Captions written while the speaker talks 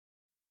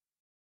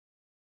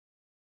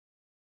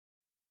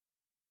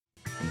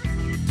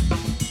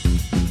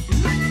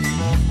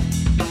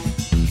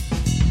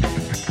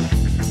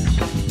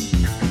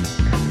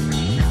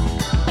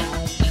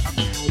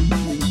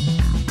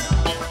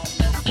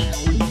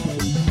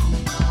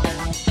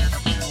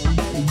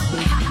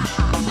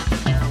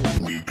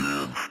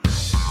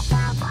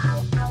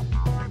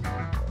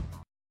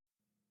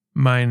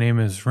My name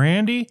is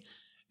Randy,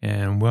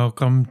 and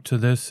welcome to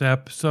this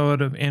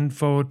episode of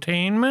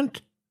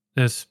Infotainment.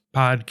 This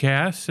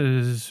podcast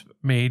is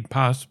made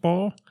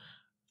possible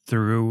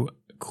through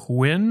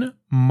Quinn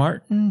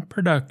Martin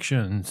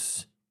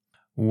Productions.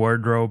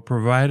 Wardrobe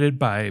provided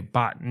by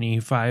Botany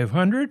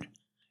 500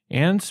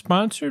 and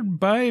sponsored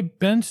by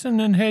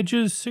Benson &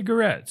 Hedges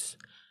Cigarettes.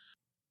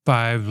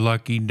 5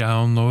 lucky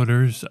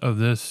downloaders of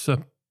this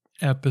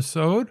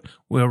episode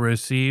will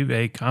receive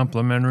a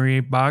complimentary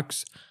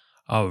box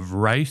of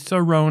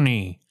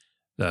Rice-A-Roni,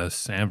 the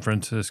San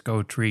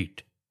Francisco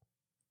treat.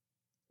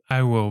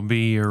 I will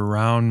be your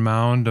round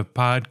mound of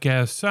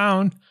podcast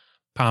sound,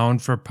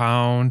 pound for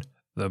pound,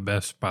 the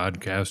best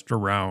podcast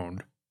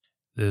around.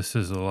 This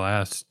is the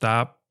last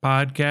stop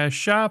podcast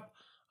shop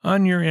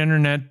on your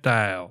internet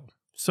dial.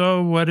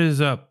 So what is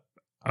up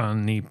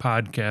on the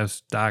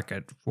podcast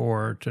docket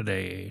for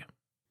today?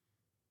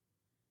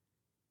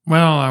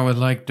 Well, I would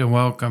like to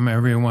welcome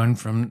everyone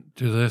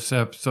to this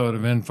episode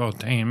of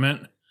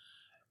Infotainment.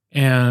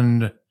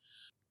 And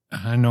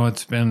I know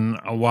it's been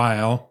a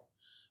while,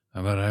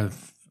 but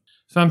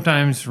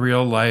sometimes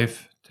real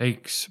life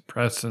takes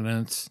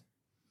precedence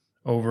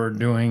over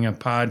doing a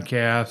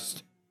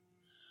podcast.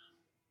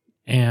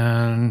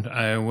 And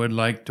I would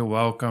like to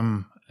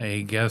welcome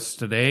a guest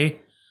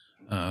today.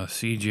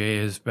 CJ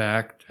is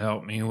back to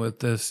help me with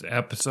this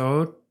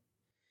episode.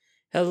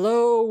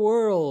 Hello,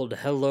 world.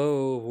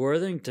 Hello,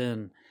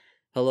 Worthington.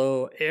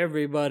 Hello,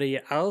 everybody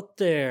out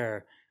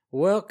there.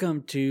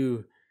 Welcome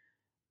to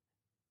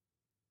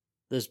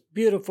this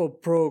beautiful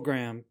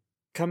program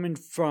coming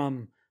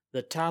from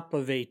the top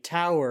of a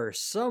tower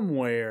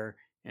somewhere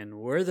in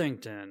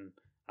Worthington.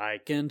 I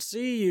can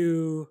see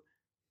you.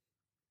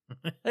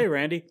 Hey,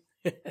 Randy.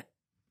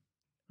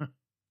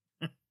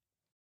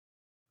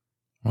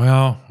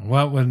 Well,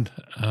 what would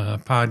a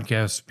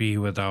podcast be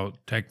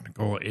without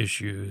technical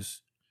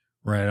issues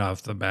right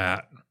off the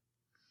bat?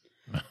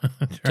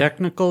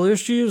 Technical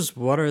issues?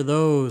 What are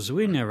those?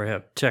 We never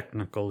have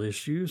technical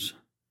issues.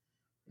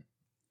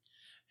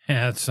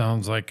 Yeah, it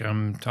sounds like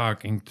I'm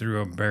talking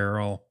through a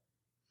barrel.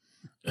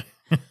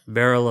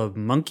 Barrel of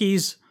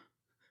monkeys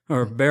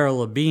or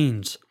barrel of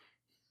beans?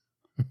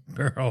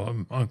 Barrel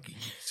of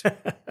monkeys.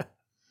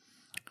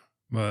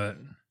 But,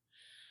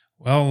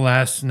 well,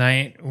 last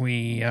night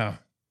we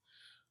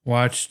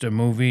watched a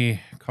movie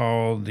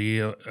called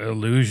The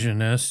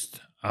Illusionist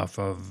off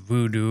of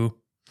Vudu,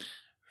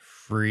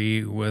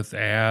 free with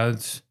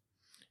ads.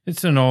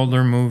 It's an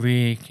older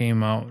movie,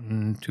 came out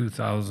in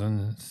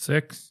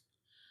 2006,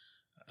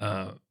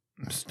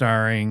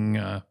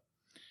 starring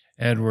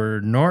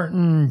Edward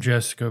Norton,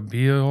 Jessica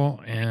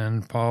Biel,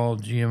 and Paul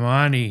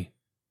Giamatti.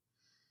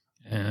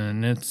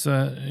 And it's,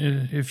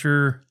 if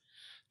you're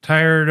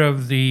tired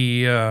of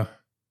the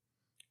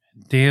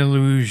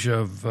deluge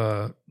of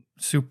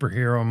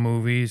superhero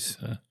movies,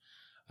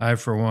 I,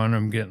 for one,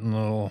 am getting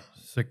a little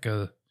sick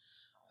of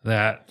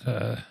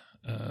that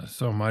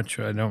so much.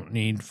 I don't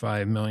need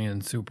 5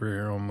 million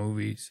superhero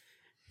movies.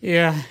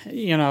 Yeah,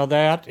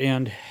 that,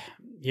 and,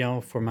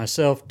 for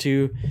myself,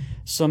 too,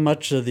 so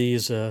much of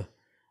these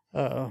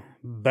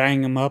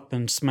bang 'em up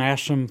and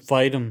smash 'em,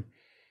 fight 'em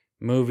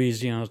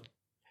movies, it's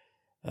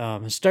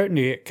starting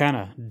to get kind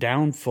of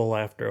downful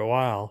after a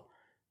while,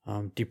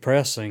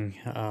 depressing.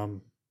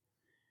 I'm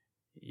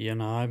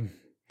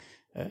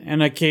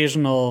an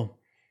occasional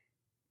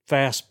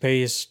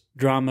fast-paced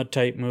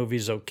drama-type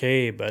movie's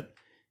okay, but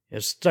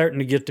it's starting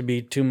to get to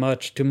be too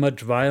much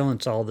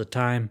violence all the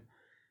time.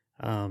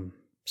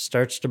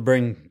 Starts to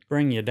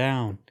bring you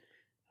down.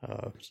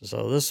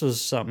 So this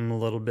was something a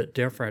little bit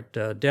different.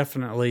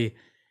 Definitely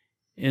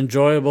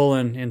enjoyable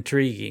and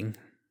intriguing.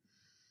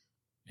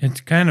 It's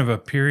kind of a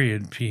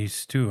period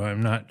piece, too.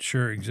 I'm not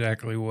sure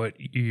exactly what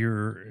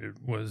year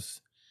it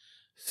was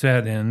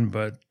set in,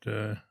 but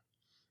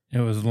it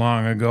was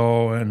long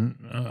ago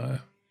and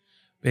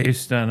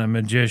based on a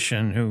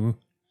magician who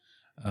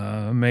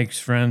makes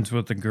friends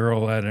with a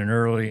girl at an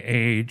early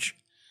age,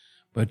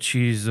 but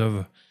she's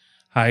of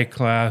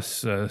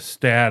high-class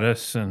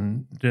status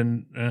and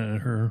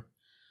her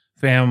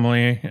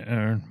family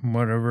or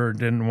whatever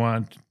didn't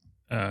want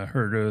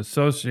her to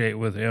associate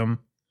with him.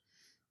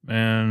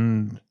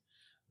 And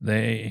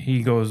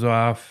he goes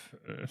off,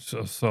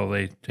 so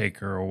they take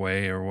her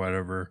away or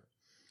whatever.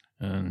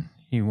 And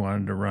he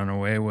wanted to run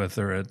away with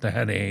her at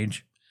that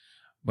age,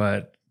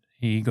 but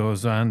he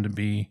goes on to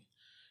be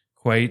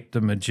quite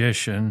the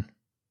magician.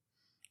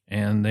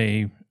 And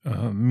they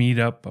meet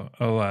up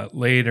a lot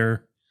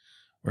later,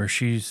 where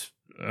she's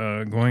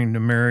going to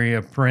marry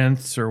a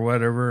prince or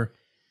whatever,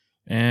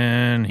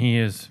 and he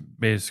is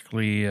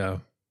basically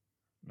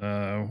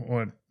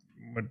what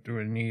do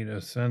I need a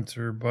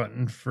censor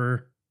button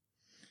for?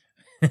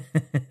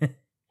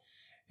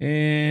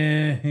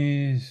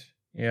 He's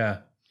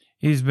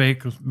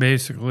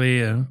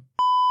basically a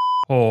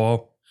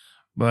hole,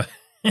 but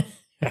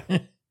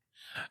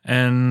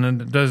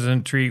and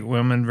doesn't treat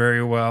women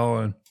very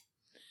well,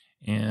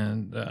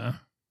 and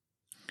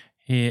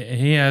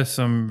he has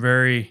some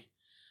very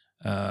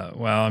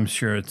I'm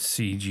sure it's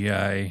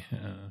CGI.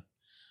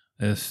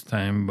 this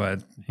time,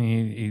 but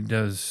he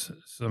does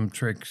some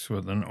tricks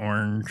with an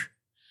orange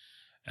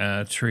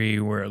tree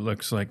where it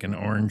looks like an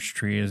orange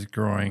tree is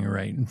growing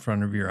right in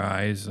front of your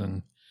eyes,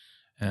 and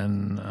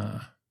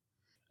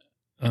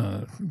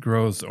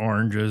grows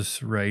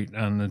oranges right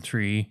on the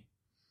tree,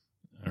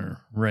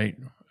 or right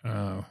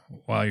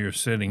while you're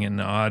sitting in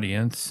the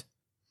audience.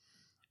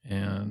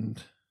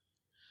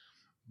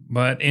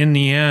 But in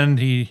the end,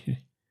 he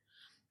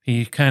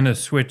kind of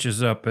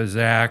switches up his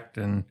act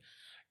and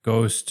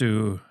goes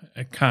to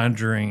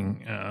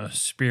conjuring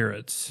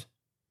spirits.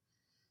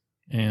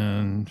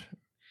 And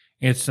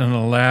it's an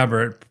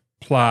elaborate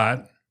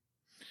plot.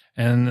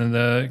 And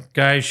the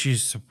guy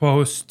she's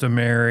supposed to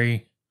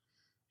marry,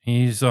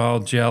 he's all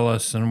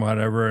jealous and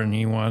whatever, and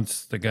he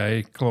wants the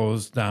guy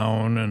closed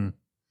down and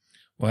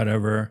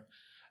whatever.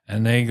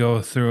 And they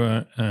go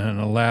through an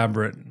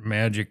elaborate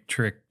magic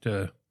trick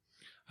to,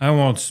 I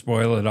won't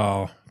spoil it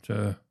all,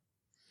 to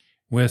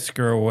whisk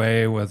her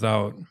away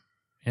without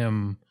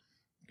him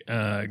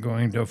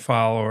going to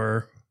follow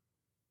her.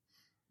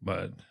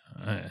 But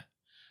I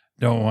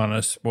don't want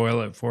to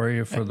spoil it for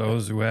you for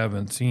those who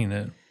haven't seen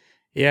it.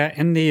 Yeah,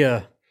 in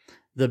the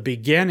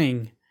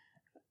beginning,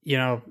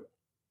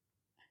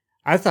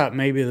 I thought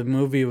maybe the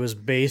movie was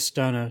based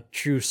on a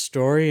true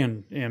story,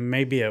 and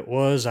maybe it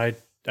was. I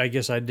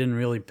guess I didn't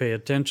really pay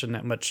attention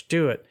that much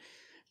to it.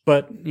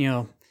 But,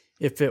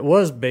 if it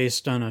was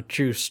based on a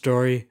true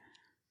story,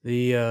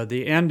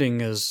 the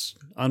ending is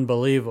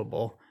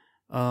unbelievable.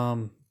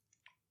 I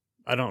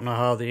don't know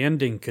how the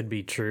ending could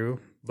be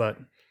true, but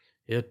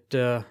it's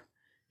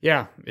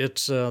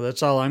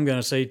that's all I'm going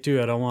to say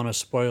too. I don't want to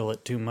spoil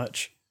it too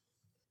much.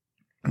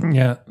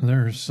 Yeah,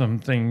 there's some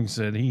things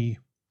that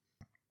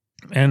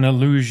an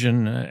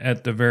illusion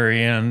at the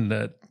very end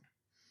that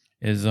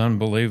is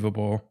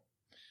unbelievable.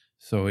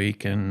 So he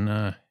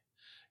can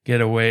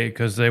get away,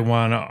 because they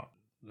want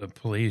the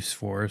police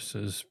force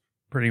is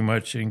pretty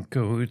much in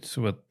cahoots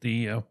with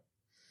the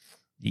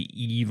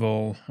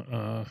evil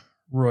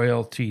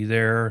royalty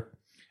there,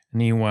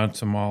 and he wants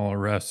them all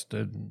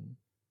arrested,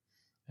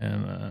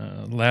 and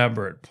an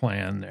elaborate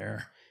plan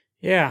there.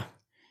 Yeah,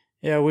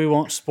 we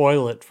won't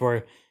spoil it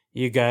for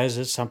you guys.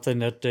 It's something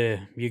that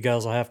you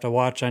guys will have to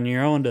watch on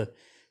your own to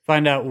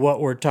find out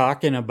what we're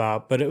talking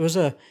about. But it was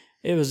a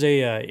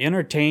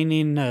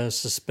entertaining,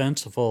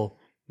 suspenseful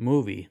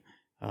movie.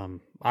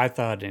 I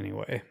thought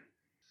anyway.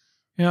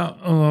 Yeah,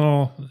 a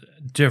little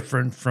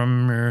different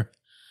from your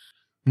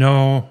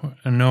no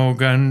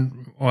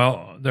gun.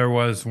 Well, there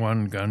was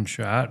one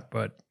gunshot,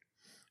 but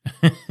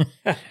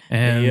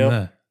and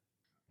Yep.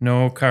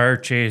 No car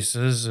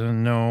chases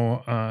and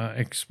no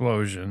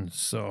explosions.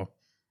 So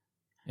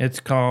it's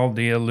called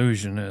The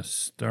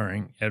Illusionist,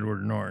 starring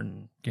Edward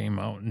Norton. Came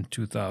out in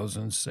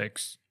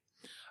 2006.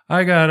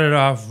 I got it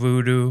off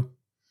Vudu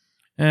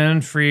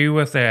and free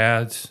with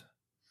ads.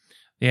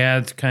 The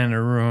ads kind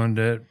of ruined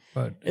it,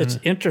 but it's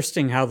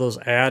interesting how those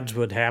ads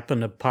would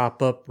happen to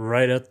pop up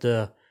right at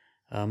the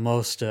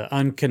most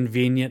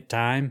inconvenient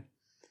time.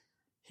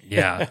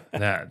 Yeah,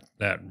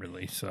 that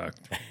really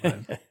sucked.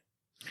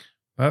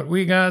 But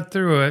we got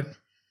through it.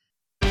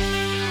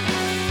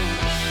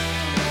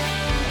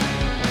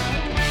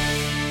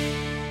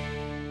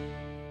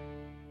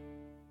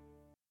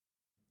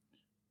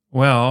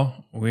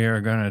 Well, we are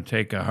going to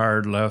take a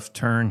hard left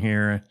turn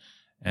here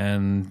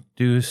and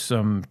do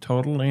some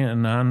totally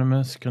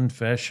anonymous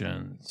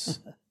confessions.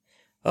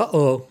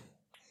 Uh-oh.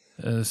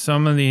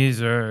 Some of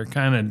these are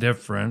kind of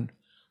different,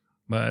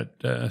 but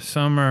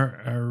some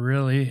are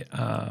really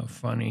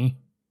funny.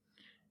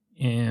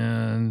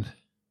 And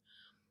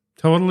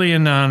totally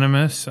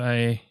anonymous.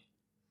 I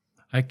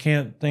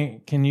can't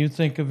think. Can you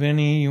think of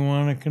any you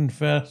want to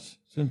confess,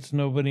 since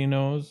nobody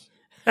knows?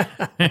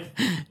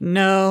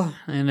 No,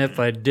 and if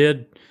I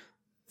did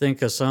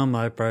think of some,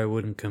 I probably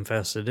wouldn't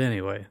confess it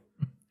anyway.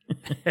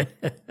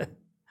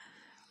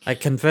 I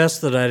confess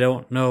that I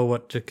don't know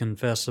what to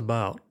confess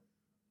about.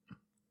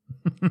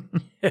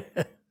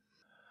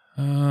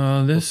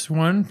 This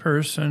one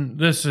person,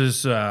 this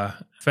is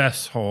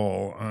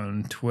Fesshole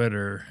on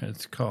Twitter.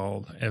 It's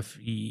called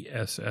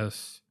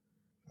FESS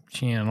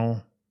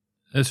channel.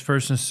 This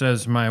person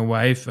says, my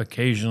wife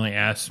occasionally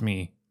asks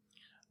me,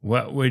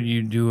 what would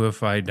you do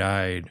if I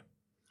died?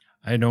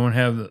 I don't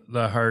have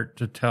the heart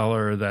to tell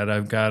her that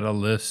I've got a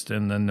list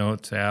in the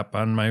Notes app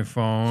on my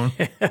phone.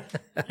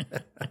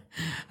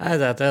 I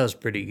thought that was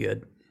pretty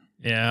good.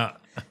 Yeah.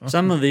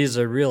 Some of these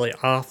are really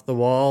off the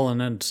wall,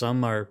 and then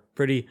some are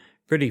pretty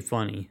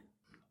funny.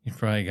 You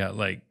probably got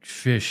like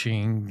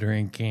fishing,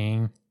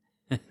 drinking,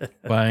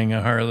 buying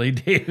a Harley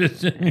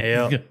Davidson,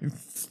 Yep.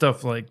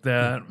 stuff like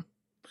that.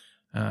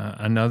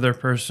 Another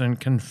person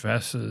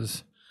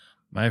confesses,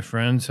 my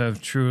friends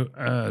have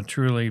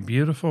truly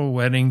beautiful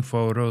wedding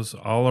photos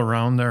all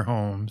around their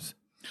homes.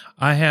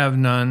 I have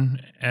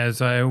none, as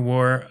I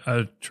wore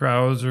a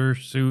trouser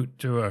suit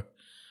to a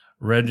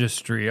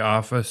registry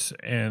office,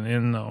 and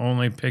in the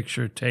only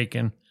picture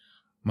taken,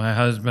 my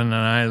husband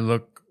and I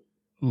look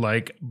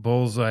like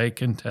bullseye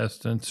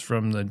contestants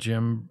from the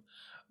Jim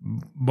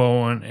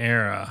Bowen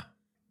era.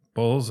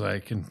 bullseye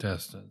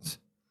contestants.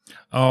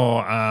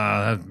 Oh,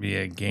 that'd be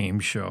a game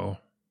show.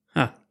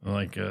 Huh.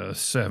 Like a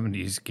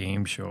 70s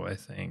game show, I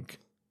think.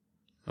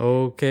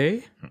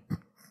 Okay.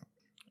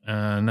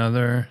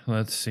 Another,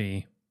 let's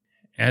see.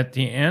 At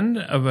the end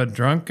of a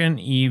drunken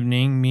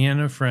evening, me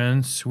and a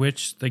friend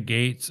switched the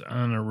gates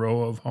on a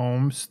row of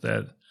homes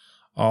that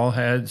all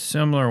had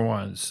similar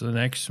ones. The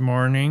next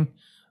morning,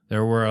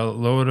 there were a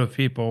load of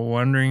people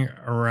wandering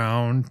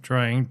around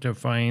trying to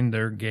find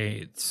their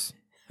gates.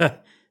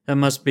 That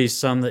must be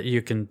some that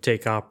you can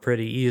take off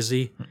pretty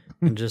easy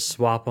and just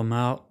swap them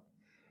out.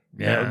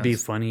 Yeah, That would be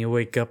funny. You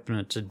wake up and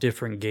it's a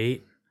different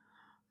gate.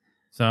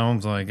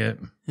 sounds like it.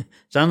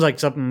 Sounds like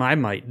something I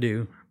might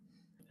do.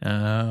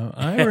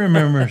 I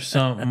remember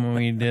something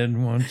we did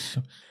once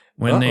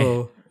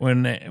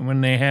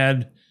when they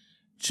had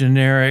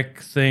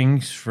generic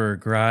things for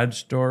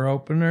garage door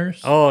openers.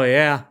 Oh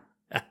yeah.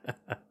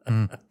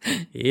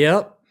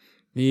 Yep.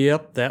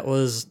 That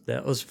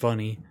was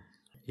funny.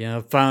 Yeah,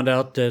 I found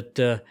out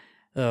that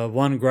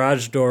one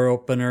garage door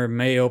opener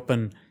may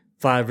open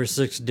 5 or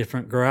 6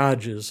 different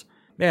garages.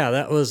 Yeah,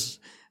 that was.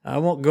 I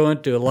won't go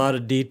into a lot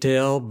of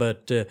detail,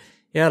 but you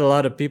had a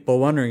lot of people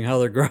wondering how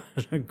their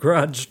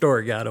garage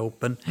door got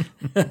open.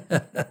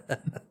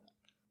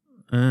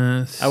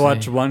 I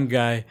watched one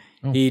guy.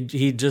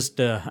 He just.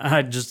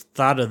 I just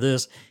thought of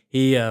this.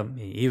 He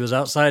was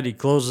outside. He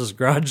closed his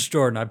garage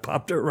door, and I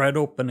popped it right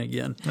open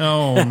again.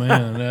 Oh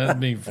man, that'd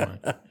be fun.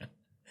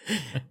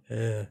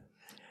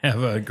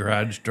 Have a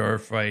garage door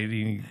fight.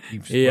 He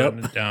keeps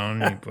putting it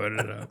down. He put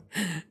it up.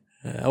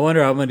 I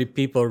wonder how many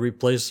people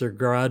replace their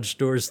garage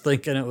doors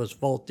thinking it was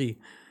faulty.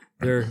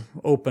 Their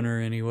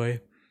opener,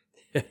 anyway.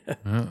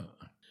 I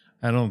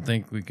don't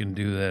think we can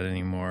do that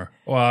anymore.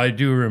 Well, I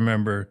do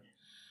remember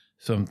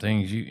some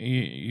things.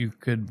 You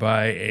could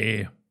buy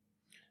a.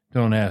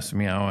 Don't ask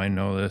me how I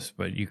know this,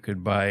 but you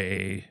could buy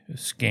a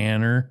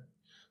scanner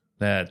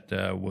that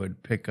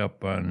would pick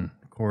up on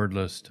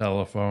cordless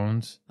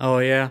telephones. Oh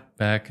yeah,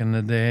 back in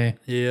the day.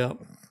 Yeah.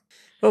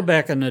 Well,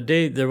 back in the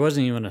day, there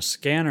wasn't even a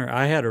scanner.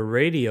 I had a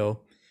radio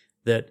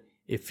that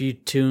if you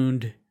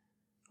tuned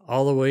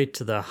all the way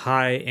to the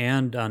high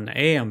end on the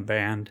AM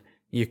band,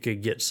 you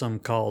could get some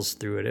calls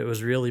through it. It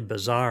was really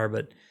bizarre,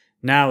 but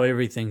now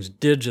everything's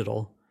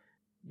digital,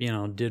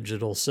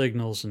 digital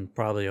signals, and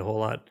probably a whole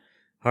lot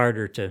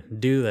harder to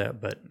do that.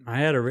 But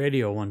I had a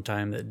radio one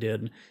time that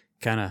did.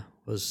 Kind of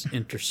was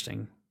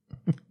interesting.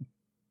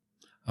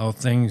 How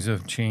things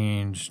have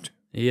changed.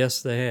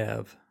 Yes, they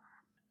have.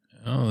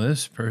 Oh,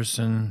 this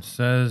person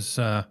says,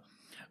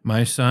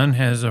 my son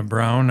has a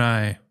brown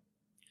eye.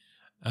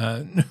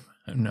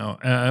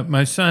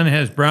 My son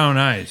has brown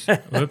eyes.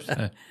 Whoops.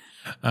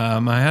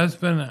 My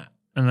husband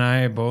and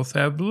I both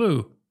have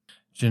blue.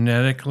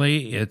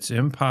 Genetically, it's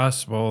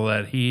impossible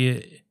that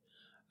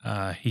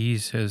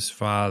he's his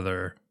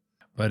father,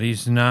 but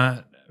he's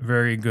not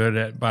very good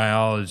at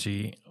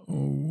biology,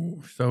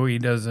 so he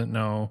doesn't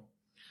know.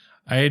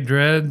 I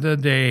dread the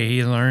day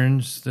he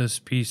learns this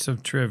piece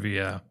of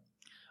trivia.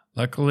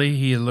 Luckily,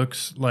 he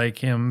looks like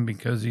him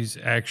because he's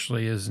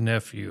actually his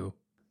nephew.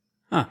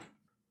 Huh.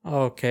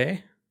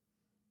 Okay.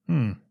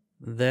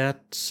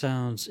 That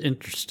sounds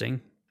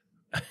interesting.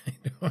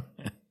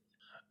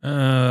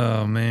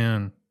 Oh,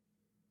 man.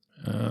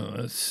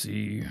 Let's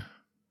see.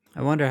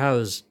 I wonder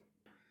how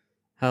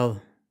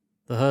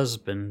the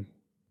husband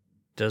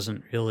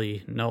doesn't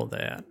really know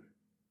that.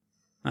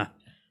 Huh.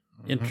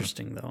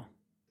 Interesting, though.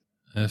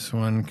 This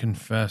one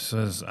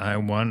confesses, I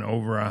won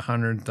over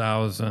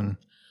 100,000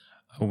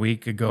 a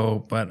week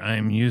ago, but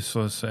I'm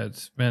useless at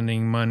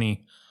spending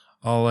money.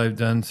 All I've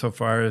done so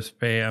far is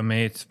pay a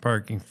mate's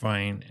parking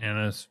fine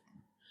and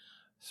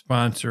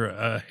sponsor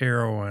a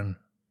heroin.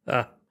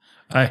 A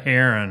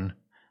heron.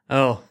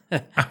 Oh,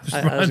 I was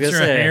going to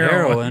say a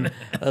heroin.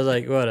 I was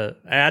like, what, an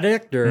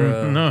addict?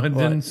 Or no, it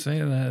didn't say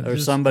that. Or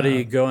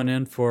somebody going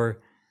in for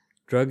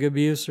drug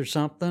abuse or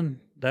something?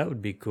 That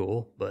would be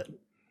cool, but...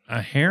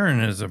 A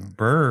heron is a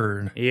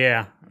bird.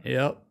 Yeah,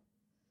 yep.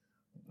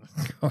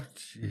 Oh,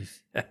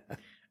 jeez.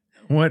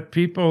 What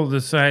people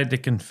decide to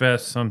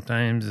confess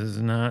sometimes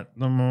is not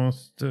the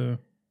most...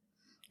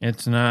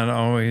 it's not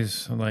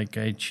always like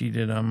I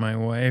cheated on my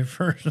wife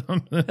or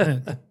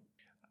something.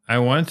 I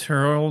once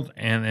hurled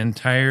an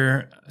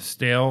entire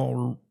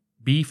stale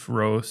beef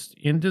roast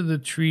into the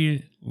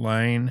tree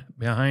line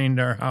behind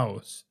our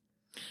house.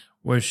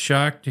 Was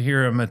shocked to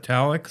hear a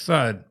metallic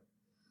thud.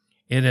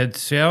 It had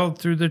sailed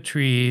through the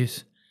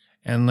trees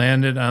and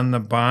landed on the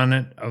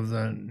bonnet of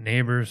the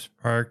neighbor's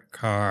parked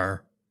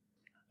car.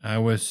 I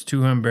was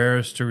too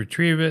embarrassed to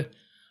retrieve it,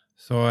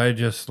 so I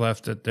just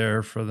left it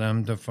there for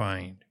them to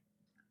find.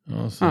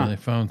 Also, They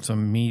found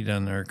some meat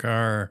on their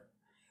car.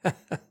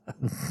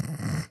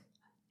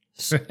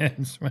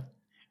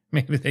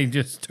 Maybe they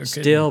just took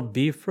stale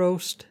beef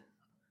roast?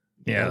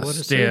 Yeah,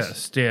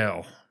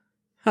 stale.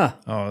 Huh.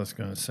 Oh, I was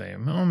going to say,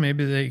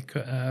 maybe they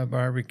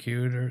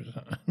barbecued or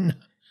something.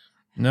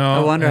 No. I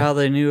wonder how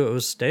they knew it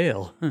was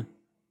stale.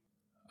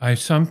 I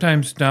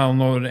sometimes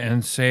download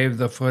and save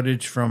the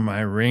footage from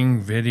my Ring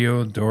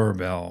video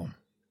doorbell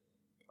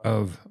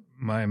of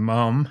my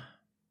mom,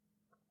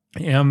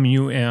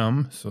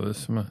 M-U-M, so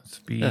this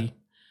must be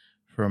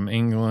from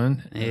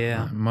England.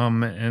 Yeah.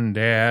 Mom and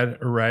dad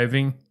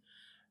arriving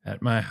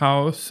at my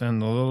house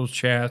and the little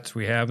chats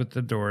we have at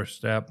the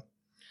doorstep.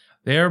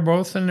 They are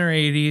both in their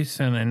 80s,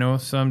 and I know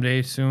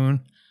someday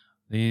soon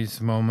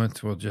these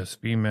moments will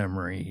just be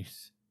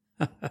memories.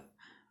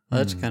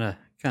 That's kind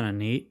of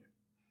neat.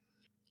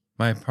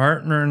 My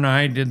partner and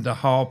I did the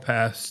hall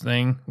pass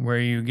thing where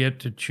you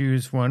get to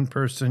choose one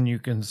person you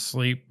can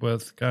sleep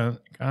with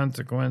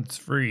consequence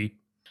free.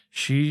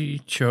 She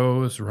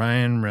chose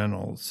Ryan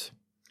Reynolds.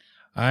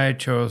 I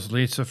chose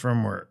Lisa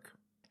from work.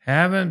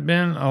 Haven't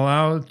been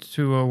allowed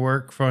to a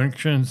work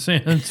function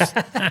since.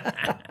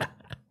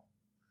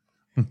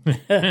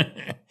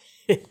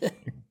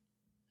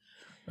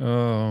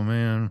 Oh,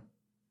 man.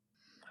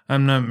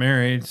 I'm not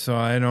married, so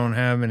I don't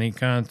have any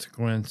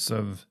consequence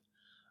of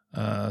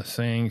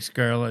saying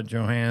Scarlett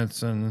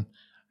Johansson,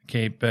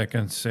 Kate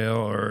Beckinsale,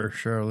 or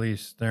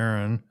Charlize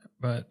Theron.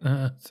 But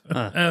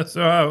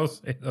so I will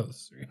say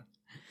those three.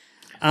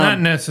 Not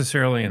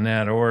necessarily in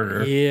that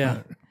order.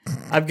 Yeah.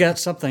 I've got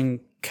something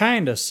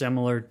kind of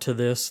similar to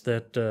this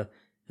that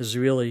has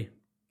really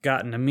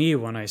gotten to me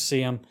when I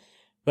see them.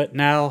 But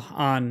now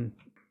on,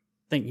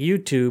 I think,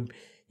 YouTube,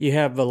 you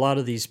have a lot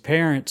of these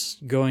parents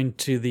going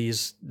to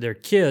their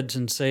kids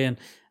and saying,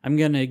 I'm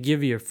going to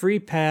give you a free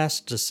pass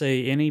to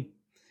say any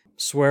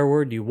swear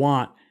word you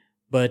want,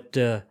 but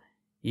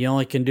you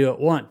only can do it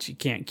once. You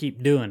can't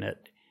keep doing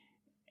it.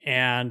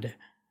 And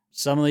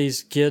some of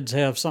these kids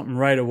have something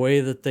right away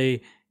that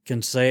they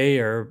can say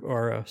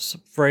or a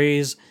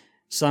phrase.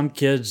 Some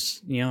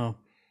kids,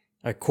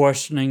 are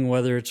questioning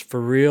whether it's for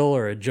real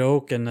or a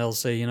joke, and they'll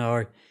say,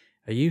 are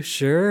you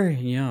sure?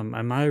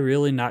 Am I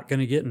really not going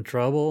to get in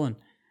trouble? And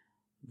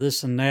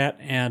this and that.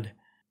 And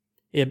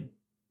it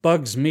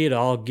bugs me to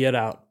all get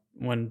out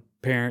when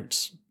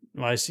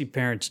I see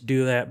parents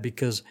do that,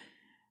 because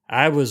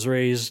I was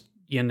raised,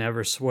 you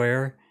never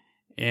swear.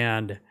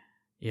 And,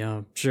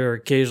 sure,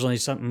 occasionally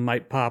something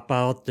might pop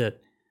out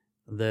but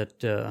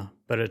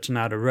it's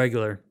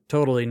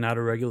totally not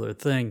a regular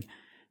thing.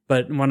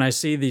 But when I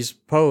see these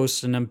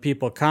posts and then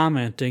people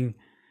commenting,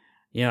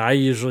 I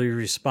usually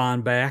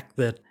respond back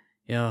that,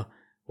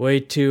 way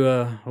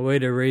to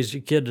raise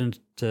your kid and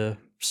to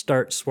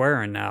start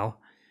swearing now.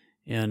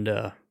 And,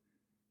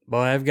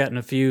 I've gotten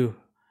a few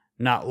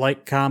not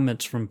like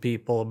comments from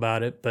people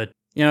about it, but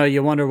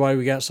you wonder why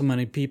we got so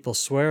many people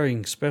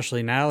swearing,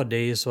 especially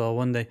nowadays. Well,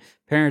 when the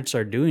parents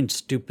are doing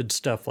stupid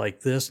stuff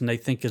like this and they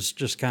think it's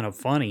just kind of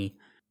funny,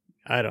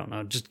 I don't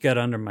know, just got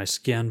under my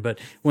skin. But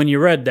when you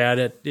read that,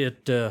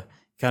 it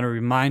kind of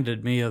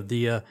reminded me of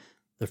the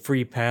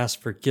free pass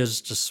for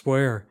kids to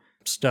swear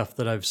stuff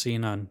that I've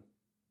seen on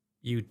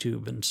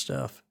YouTube and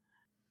stuff.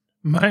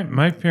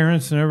 My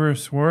parents never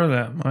swore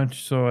that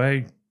much, so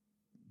I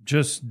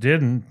just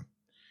didn't.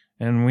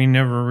 And we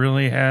never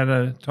really had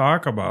a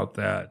talk about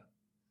that.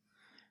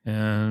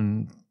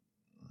 And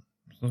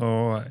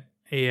so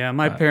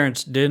my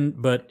parents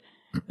didn't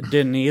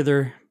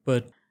either,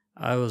 but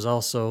I was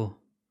also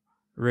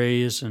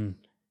raised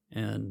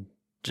and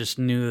just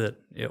knew that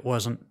it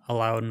wasn't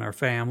allowed in our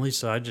family,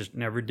 so I just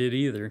never did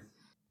either.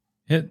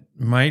 It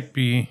might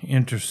be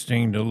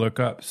interesting to look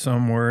up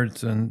some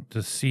words and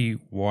to see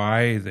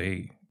why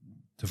they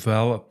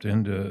developed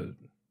into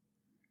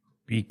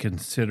be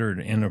considered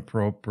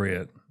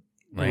inappropriate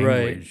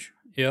language.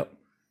 Right. Yep.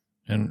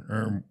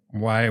 And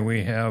why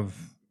we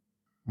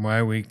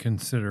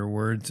consider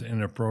words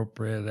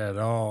inappropriate at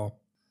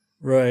all.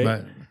 Right.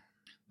 But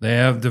they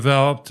have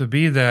developed to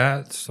be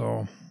that,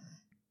 so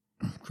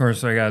of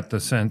course I got the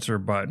censor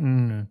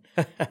button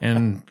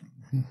and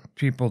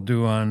people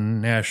do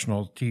on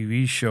national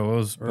TV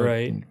shows,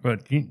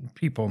 but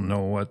people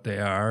know what they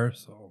are,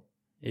 so.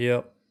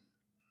 Yep.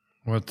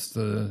 What's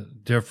the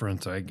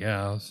difference, I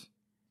guess?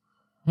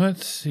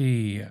 Let's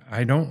see.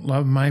 I don't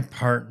love my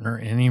partner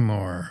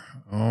anymore.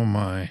 Oh,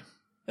 my.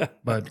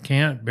 But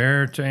can't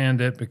bear to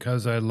end it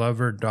because I love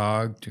her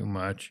dog too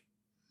much,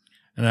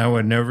 and I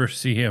would never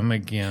see him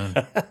again.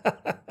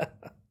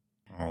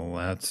 Oh,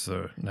 that's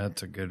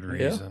a good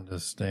reason to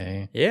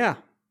stay. Yeah.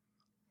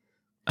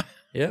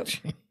 Yep.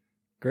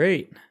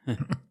 Great.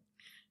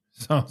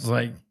 Sounds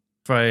like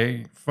if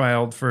I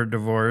filed for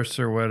divorce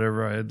or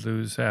whatever, I'd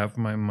lose half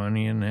my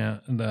money in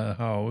the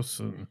house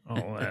and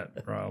all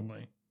that,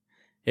 probably.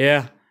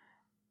 Yeah.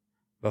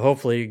 But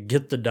hopefully you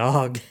get the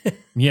dog.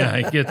 Yeah,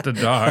 I get the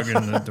dog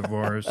in the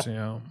divorce,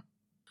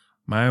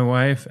 My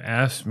wife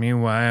asked me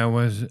why I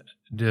was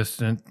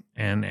distant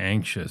and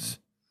anxious.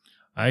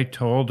 I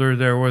told her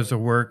there was a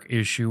work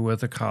issue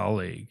with a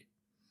colleague.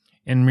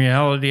 In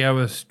reality, I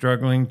was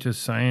struggling to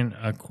sign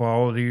a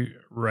quality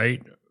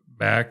right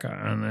back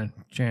on a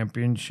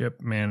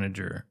championship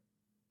manager.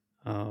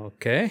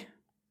 Okay.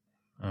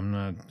 I'm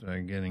not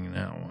getting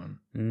that one.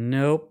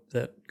 Nope,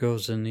 that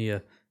goes in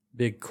the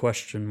big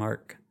question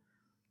mark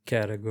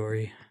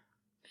category.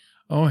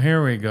 Oh,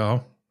 here we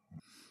go.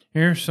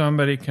 Here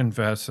somebody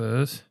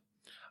confesses,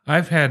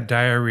 I've had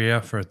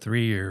diarrhea for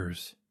 3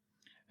 years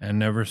and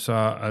never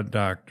saw a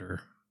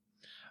doctor.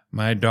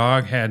 My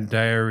dog had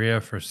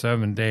diarrhea for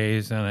 7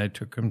 days, and I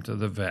took him to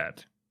the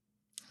vet.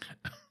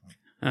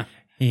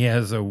 He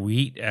has a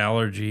wheat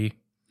allergy.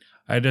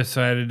 I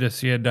decided to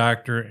see a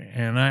doctor,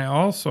 and I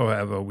also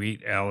have a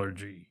wheat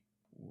allergy.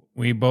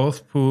 We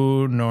both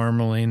poo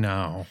normally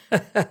now.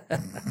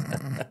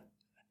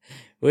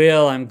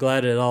 Well, I'm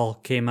glad it all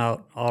came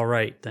out all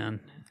right then,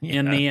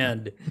 in the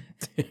end.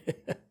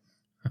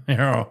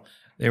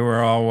 They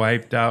were all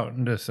wiped out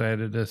and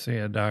decided to see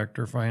a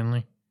doctor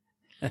finally.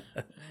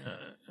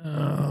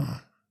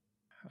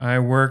 I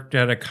worked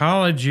at a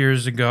college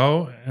years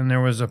ago, and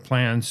there was a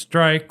planned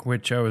strike,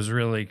 which I was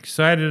really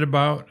excited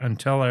about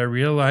until I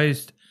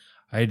realized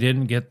I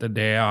didn't get the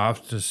day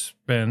off to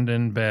spend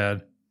in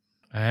bed.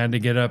 I had to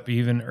get up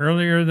even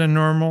earlier than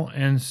normal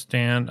and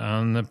stand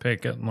on the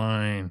picket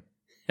line.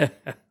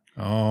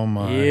 Oh,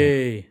 my.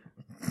 Yay.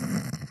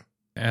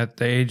 At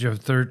the age of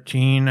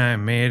 13, I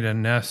made a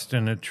nest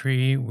in a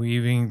tree,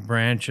 weaving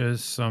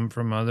branches, some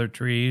from other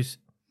trees.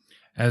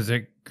 As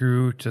it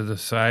grew to the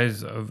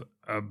size of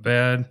a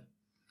bed,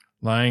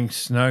 lying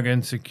snug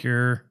and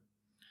secure,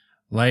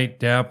 light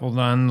dappled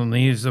on the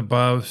leaves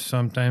above,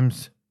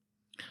 sometimes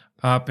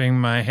popping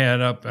my head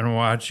up and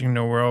watching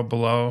the world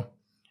below.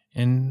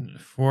 In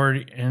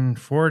 40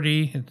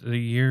 the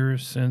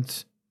years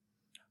since,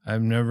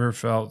 I've never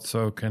felt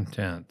so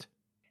content.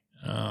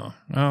 Oh,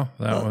 well,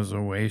 that was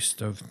a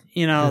waste of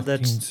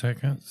 15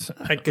 seconds.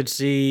 I could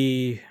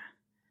see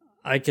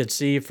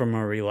from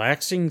a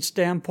relaxing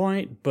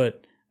standpoint,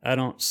 but I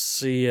don't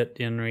see it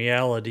in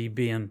reality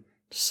being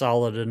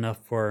solid enough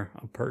for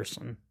a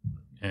person.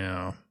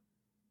 Yeah.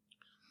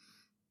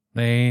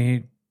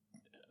 They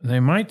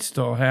might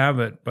still have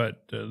it,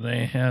 but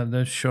they had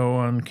this show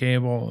on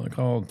cable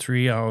called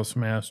Treehouse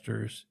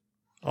Masters.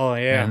 Oh,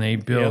 yeah. And they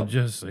build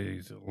just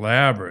these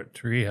elaborate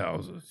tree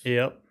houses.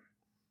 Yep.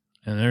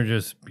 And they're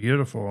just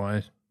beautiful.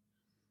 I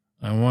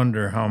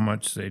wonder how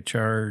much they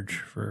charge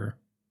for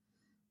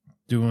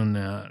doing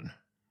that.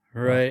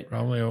 Right.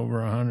 Probably over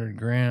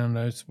 $100,000,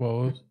 I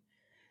suppose.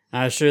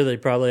 I'm sure they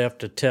probably have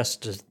to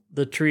test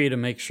the tree to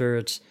make sure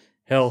it's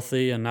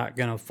healthy and not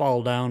going to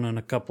fall down in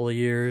a couple of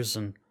years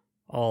and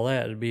all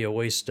that. It'd be a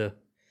waste of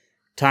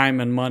time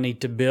and money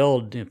to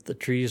build if the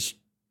tree's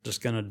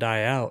just going to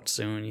die out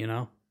soon,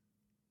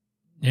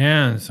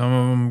 Yeah, and some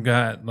of them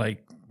got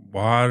like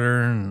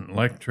water and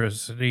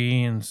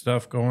electricity and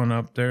stuff going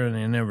up there, and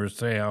they never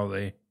say how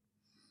they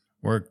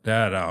work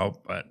that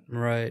out. But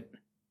right.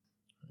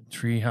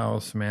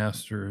 Treehouse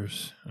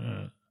Masters,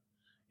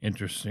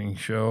 interesting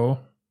show.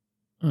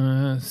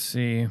 Let's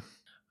see.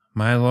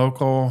 My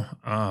local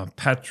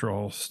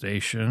petrol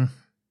station,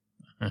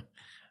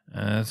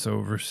 that's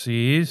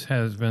overseas,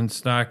 has been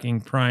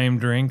stocking prime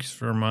drinks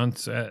for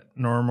months at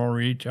normal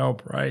retail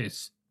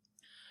price.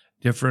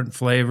 Different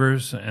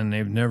flavors, and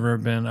they've never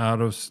been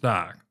out of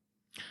stock.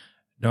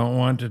 Don't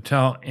want to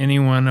tell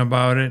anyone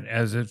about it,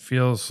 as it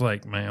feels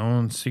like my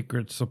own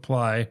secret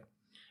supply.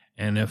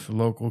 And if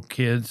local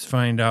kids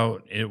find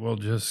out, it will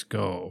just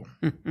go.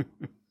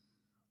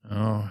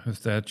 Oh,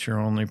 if that's your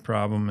only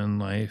problem in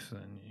life,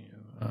 then you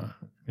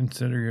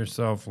consider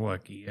yourself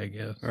lucky, I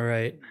guess. All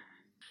right.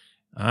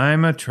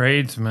 I'm a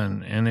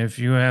tradesman, and if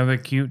you have a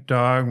cute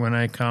dog when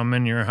I come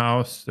in your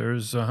house,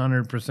 there's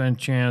 100%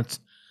 chance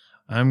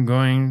I'm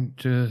going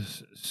to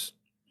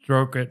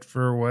stroke it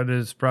for what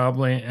is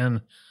probably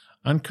an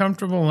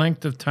uncomfortable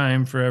length of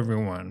time for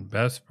everyone.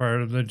 Best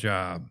part of the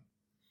job.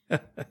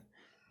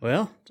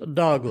 Well, it's a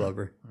dog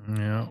lover.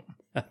 Yeah.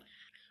 I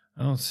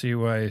don't see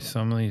why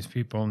some of these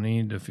people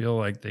need to feel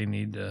like they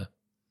need to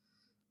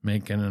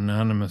make an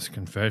anonymous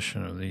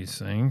confession of these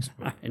things.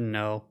 But I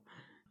know.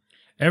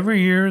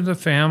 Every year, the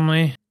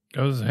family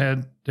goes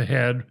head to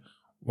head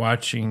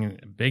watching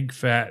Big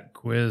Fat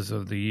Quiz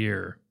of the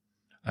Year.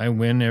 I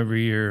win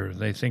every year.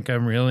 They think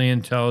I'm really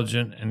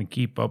intelligent and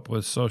keep up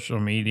with social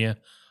media,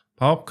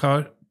 pop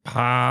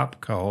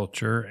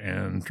culture,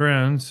 and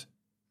trends.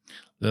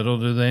 Little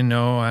do they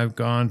know I've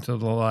gone to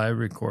the live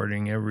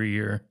recording every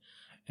year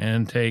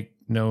and take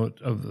note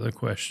of the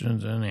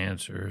questions and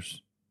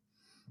answers.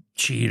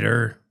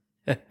 Cheater.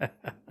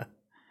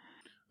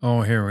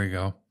 Oh, here we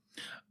go.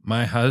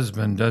 My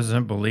husband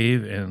doesn't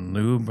believe in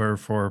lube or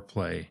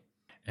foreplay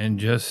and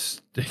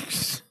just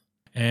puts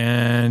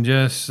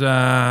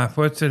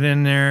it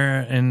in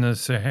there in the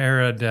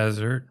Sahara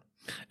Desert.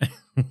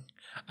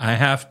 I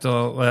have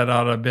to let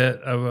out a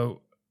bit of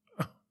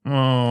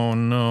oh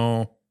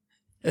no.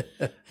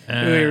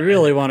 We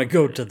really want to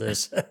go to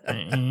this.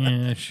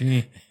 Yeah,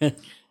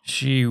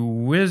 she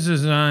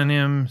whizzes on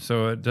him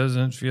so it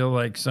doesn't feel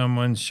like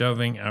someone's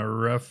shoving a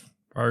rough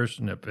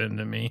parsnip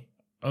into me.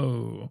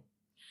 Oh,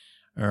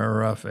 or a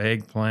rough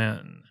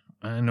eggplant.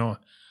 I know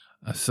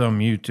some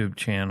YouTube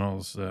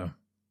channels,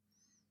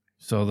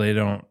 so they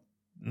don't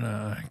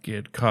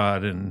get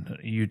caught in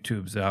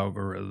YouTube's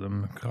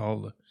algorithm,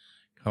 call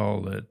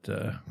it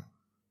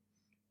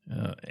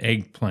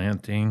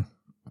eggplanting.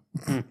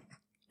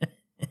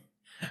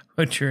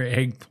 Put your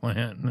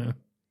eggplant.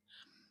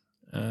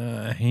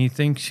 He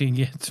thinks he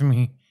gets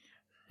me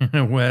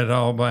wet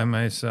all by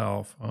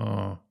myself.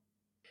 Oh,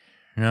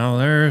 Now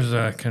there's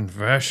a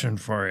confession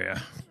for you.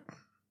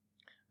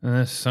 And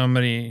this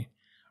somebody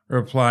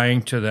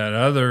replying to that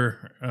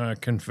other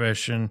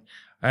confession.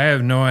 I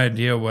have no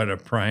idea what a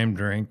prime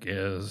drink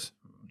is.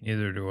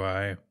 Neither do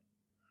I.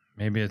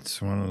 Maybe it's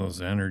one of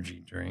those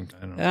energy drinks.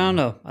 I don't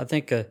know. I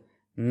think a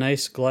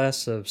nice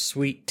glass of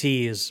sweet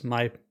tea is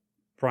my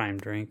prime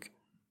drink.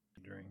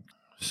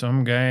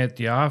 Some guy at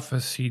the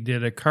office, he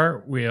did a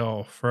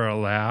cartwheel for a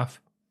laugh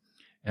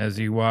as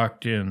he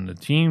walked in. The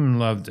team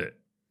loved it.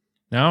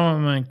 Now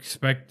I'm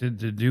expected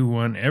to do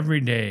one every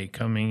day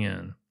coming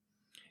in.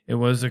 It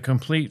was a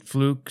complete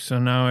fluke, so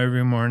now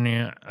every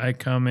morning I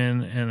come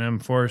in and I'm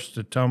forced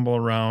to tumble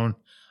around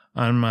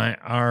on my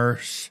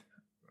arse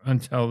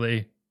until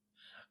they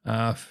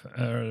are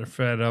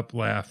fed up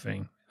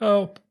laughing.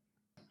 Help.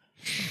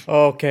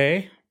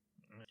 Okay.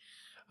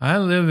 I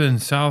live in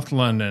South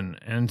London,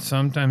 and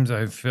sometimes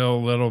I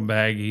fill little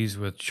baggies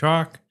with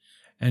chalk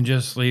and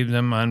just leave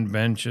them on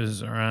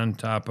benches or on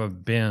top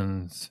of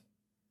bins.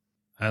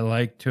 I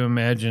like to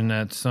imagine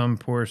that some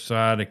poor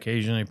sod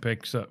occasionally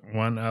picks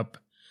one up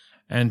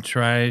and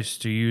tries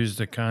to use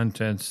the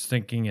contents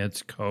thinking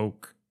it's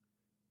Coke.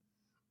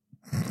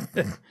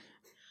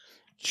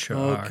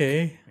 Chalk.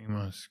 Okay. We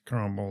must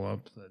crumble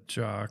up the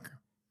chalk.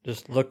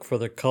 Just look for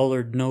the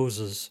colored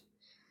noses.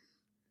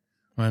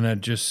 Why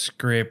not just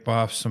scrape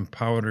off some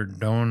powdered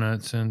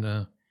donuts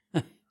into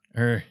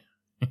or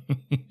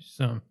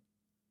some.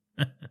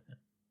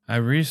 I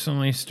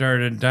recently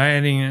started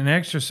dieting and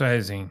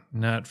exercising,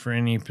 not for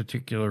any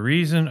particular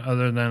reason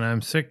other than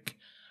I'm sick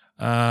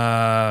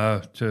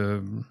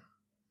to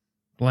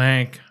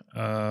blank.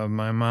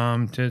 My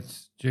mom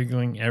tits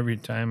jiggling every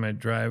time I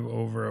drive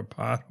over a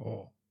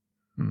pothole.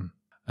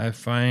 I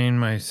find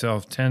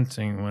myself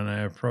tensing when I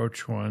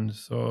approach one,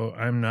 so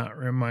I'm not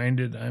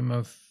reminded I'm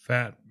a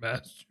fat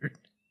bastard.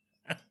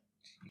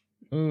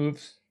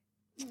 Oops.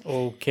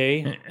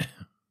 Okay.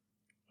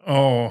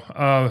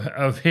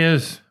 Of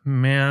his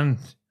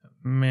his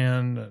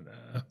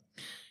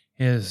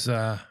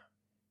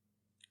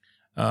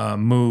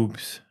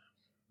moobs,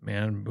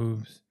 man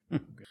boobs.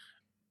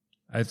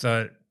 I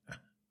thought,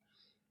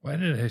 why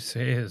did I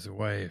say his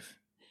wife?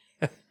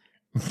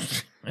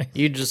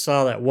 You just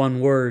saw that one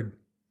word.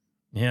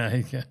 Yeah,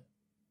 I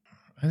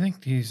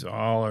think these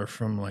all are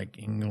from like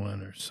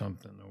England or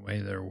something, the way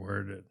they're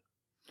worded.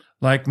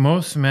 Like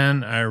most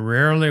men, I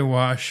rarely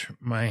wash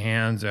my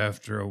hands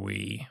after a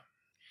wee.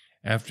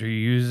 After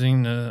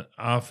using the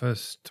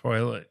office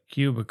toilet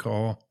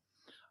cubicle,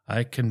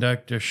 I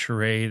conduct a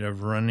charade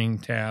of running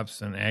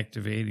taps and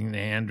activating the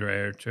hand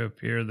dryer to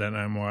appear that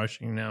I'm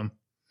washing them.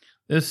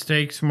 This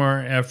takes more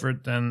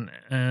effort than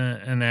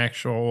an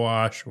actual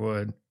wash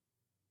would.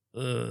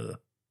 Ugh.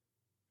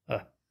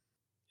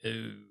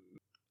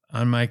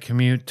 On my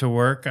commute to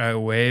work, I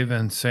wave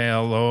and say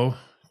hello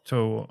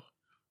to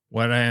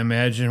what I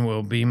imagine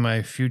will be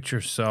my future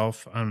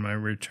self on my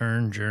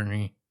return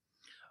journey.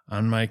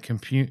 On my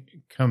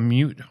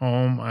commute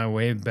home, I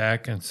wave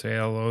back and say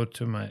hello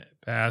to my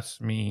past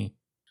me.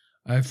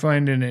 I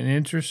find it an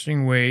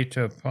interesting way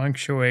to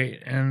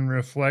punctuate and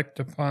reflect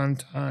upon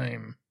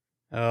time.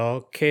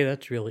 Okay,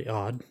 that's really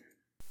odd.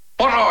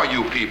 What are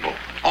you people?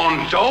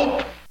 On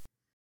dope?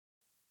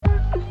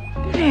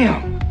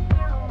 Damn.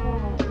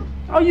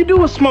 All you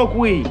do is smoke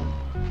weed.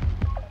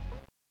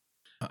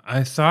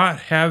 I thought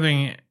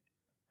having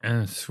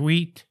a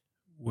suite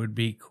would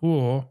be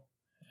cool.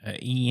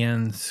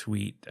 EN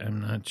suite.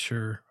 I'm not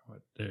sure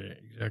what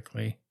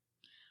exactly.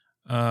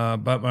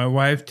 But my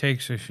wife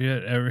takes a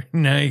shit every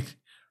night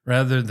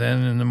rather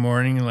than in the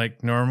morning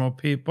like normal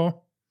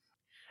people.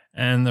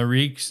 And the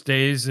reek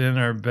stays in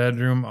our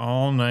bedroom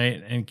all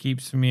night and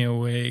keeps me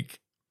awake.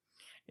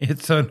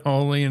 It's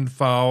unholy and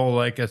foul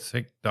like a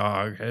sick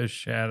dog has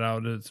shat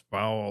out its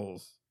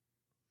bowels.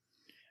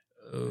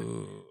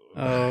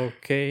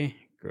 Okay,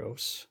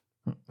 gross.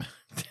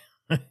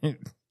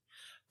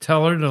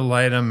 Tell her to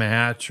light a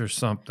match or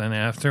something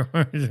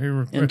afterwards.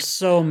 In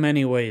so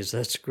many ways,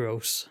 that's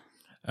gross.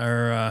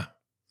 Or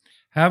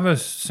have a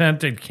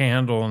scented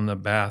candle in the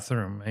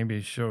bathroom.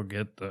 Maybe she'll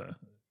get the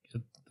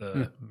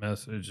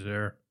message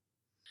there.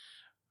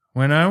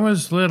 When I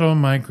was little,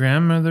 my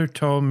grandmother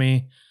told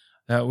me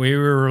that we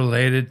were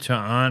related to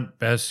Aunt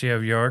Bessie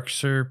of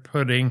Yorkshire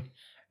pudding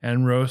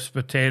and roast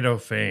potato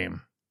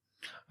fame.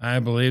 I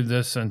believed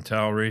this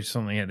until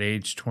recently at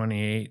age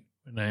 28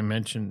 when I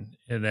mentioned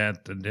it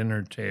at the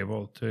dinner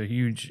table to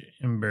huge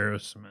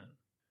embarrassment.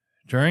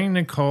 During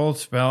the cold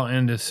spell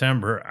in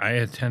December, I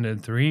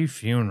attended 3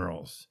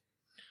 funerals.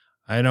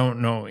 I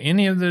don't know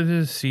any of the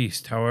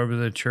deceased. However,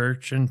 the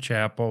church and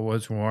chapel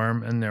was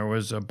warm and there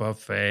was a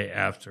buffet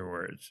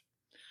afterwards.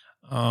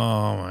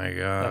 Oh my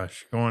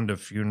gosh, going to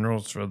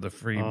funerals for the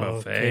free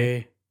buffet.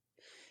 Okay.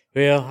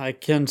 Well, I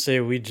can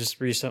say we just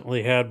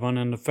recently had one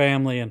in the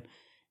family,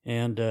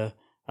 and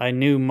I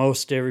knew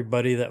most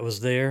everybody that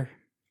was there.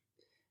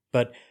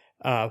 But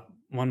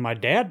when my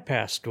dad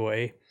passed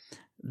away,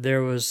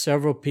 there was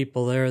several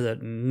people there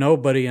that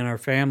nobody in our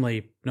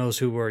family knows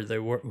who they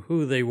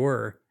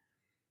were.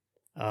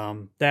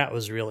 That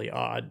was really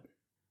odd.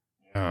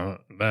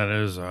 That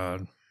is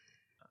odd.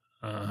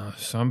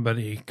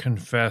 Somebody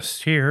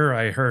confessed here.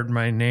 I heard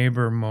my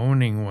neighbor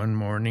moaning one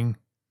morning,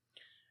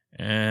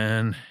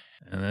 and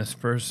this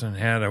person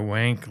had a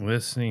wank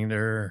listening to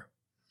her.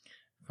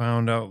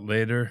 Found out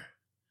later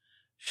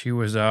she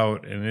was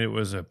out, and it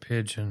was a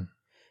pigeon.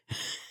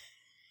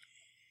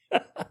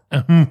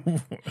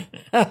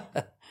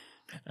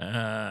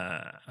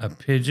 A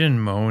pigeon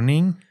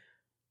moaning?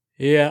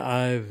 Yeah,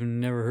 I've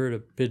never heard a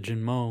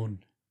pigeon moan.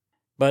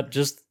 But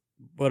just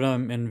what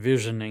I'm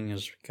envisioning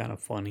is kind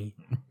of funny.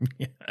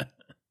 Yeah.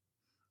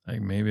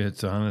 Like maybe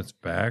it's on its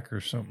back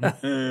or something.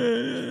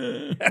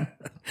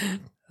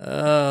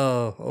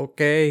 Oh,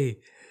 okay.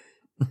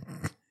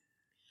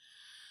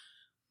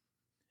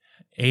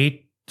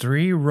 Ate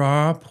 3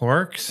 raw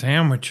pork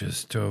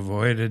sandwiches to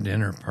avoid a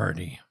dinner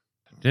party.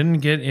 Didn't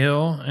get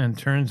ill, and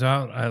turns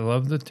out I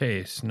love the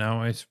taste.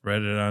 Now I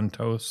spread it on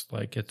toast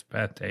like it's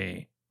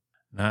pate.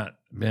 Not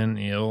been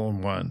ill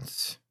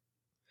once.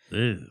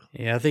 Ew.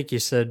 Yeah, I think you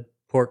said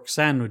pork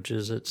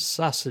sandwiches. It's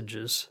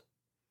sausages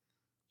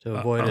to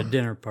avoid a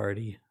dinner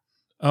party.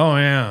 Oh,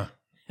 yeah.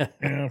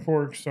 Yeah,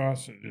 pork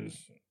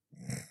sausages.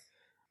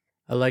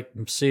 I like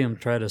to see him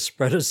try to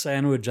spread a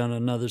sandwich on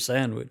another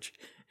sandwich.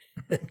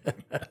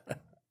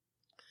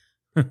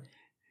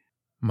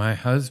 My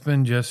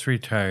husband just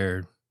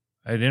retired.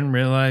 I didn't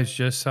realize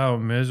just how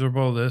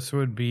miserable this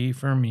would be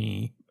for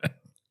me.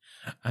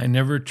 I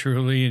never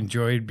truly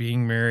enjoyed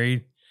being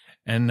married,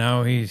 and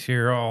now he's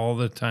here all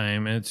the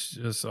time. It's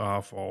just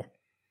awful.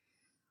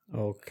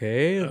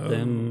 Okay,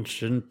 then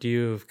shouldn't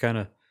you have kind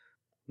of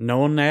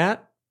known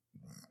that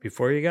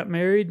before you got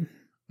married?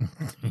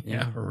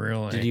 Yeah,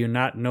 really. Did you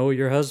not know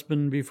your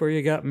husband before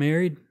you got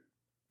married?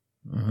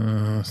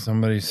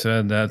 Somebody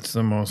said that's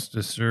the most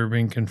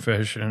disturbing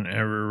confession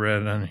ever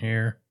read on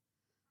here.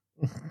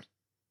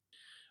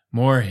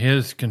 More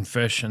his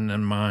confession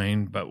than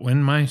mine, but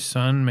when my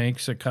son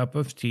makes a cup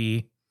of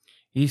tea,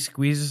 he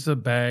squeezes the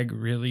bag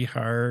really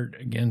hard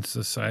against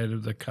the side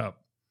of the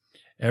cup.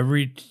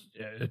 Every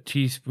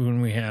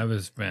teaspoon we have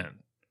is bent.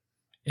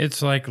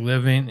 It's like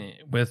living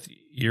with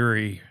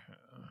Uri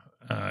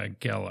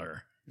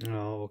Geller.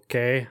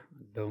 Okay,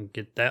 don't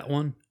get that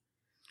one.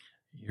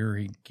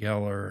 Uri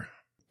Geller.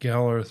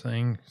 Geller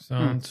thing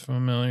sounds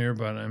familiar,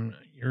 but I'm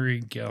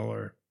Uri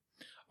Geller.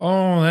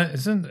 Oh, that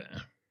isn't.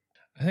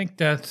 I think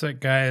that's that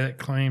guy that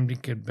claimed he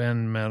could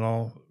bend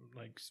metal,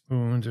 like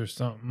spoons or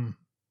something,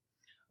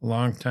 a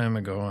long time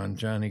ago on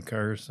Johnny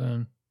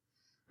Carson.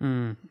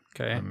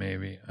 Okay.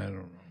 Maybe. I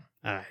don't know.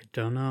 I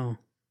don't know.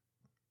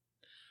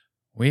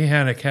 We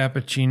had a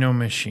cappuccino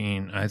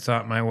machine. I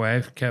thought my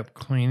wife kept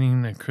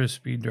cleaning the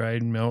crispy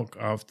dried milk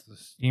off the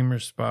steamer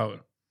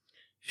spout.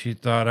 She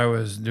thought I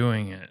was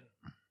doing it.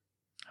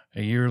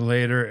 A year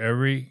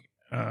later,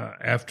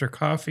 after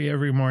coffee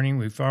every morning,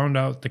 we found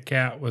out the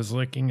cat was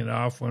licking it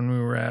off when we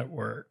were at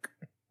work.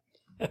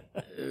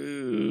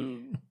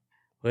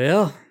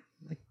 Well,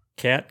 the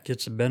cat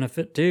gets a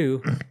benefit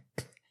too.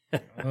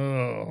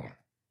 Oh,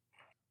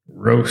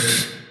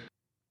 gross.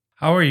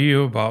 How are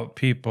you about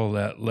people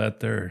that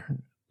let their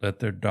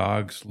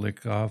dogs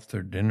lick off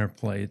their dinner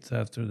plates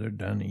after they're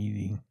done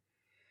eating?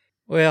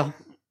 Well,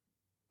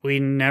 we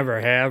never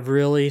have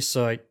really,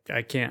 so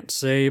I can't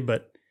say,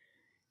 but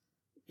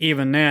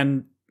even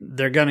then,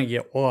 they're going to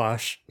get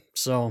washed.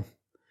 So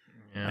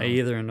Yeah.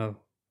 either in a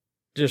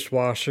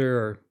dishwasher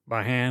or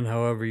by hand,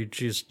 however you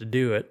choose to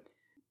do it.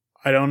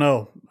 I don't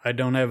know. I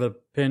don't have an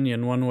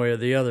opinion one way or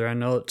the other. I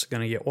know it's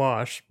going to get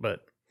washed,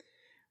 but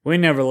we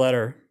never let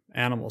our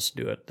animals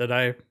do it, that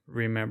I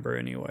remember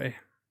anyway.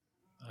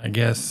 I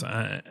guess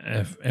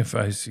if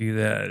I see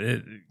that,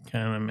 it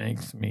kind of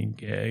makes me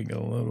gag a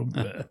little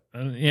bit.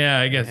 Yeah,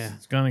 I guess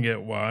it's going to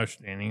get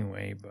washed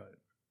anyway, but.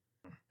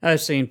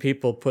 I've seen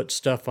people put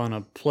stuff on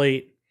a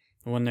plate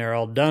when they're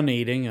all done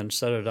eating and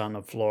set it on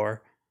the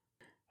floor.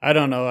 I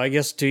don't know. I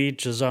guess to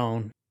each his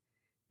own.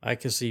 I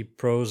can see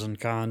pros and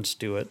cons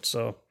to it.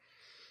 So,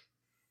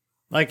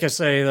 like I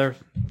say,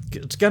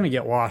 it's going to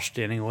get washed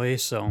anyway.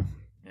 So,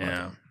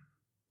 Yeah.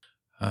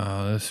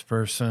 This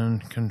person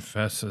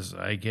confesses,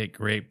 I get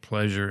great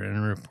pleasure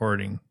in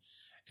reporting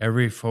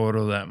every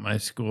photo that my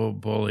school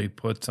bully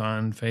puts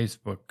on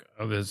Facebook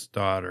of his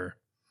daughter.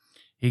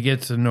 He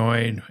gets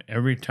annoyed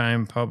every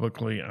time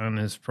publicly on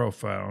his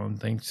profile and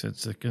thinks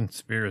it's a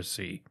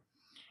conspiracy.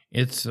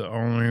 It's the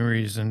only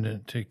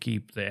reason to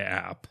keep the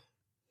app.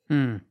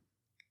 I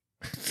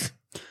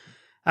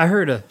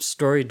heard a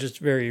story just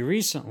very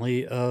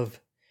recently of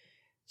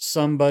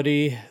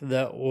somebody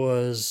that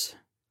was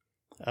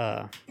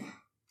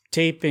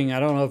taping. I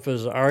don't know if it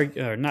was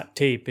or not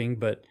taping,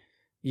 but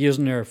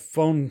using their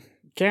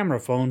camera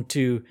phone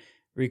to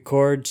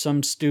record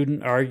some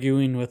student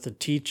arguing with a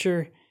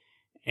teacher.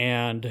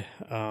 And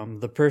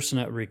the person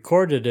that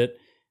recorded it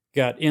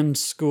got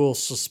in-school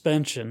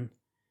suspension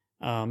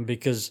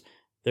because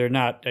they're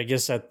not, I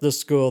guess at this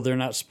school, they're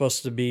not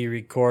supposed to be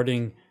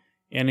recording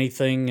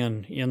anything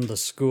in the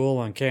school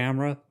on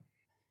camera.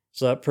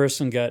 So that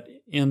person got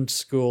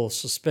in-school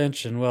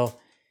suspension. Well,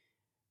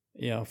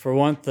 for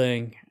one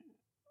thing,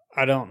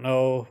 I don't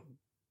know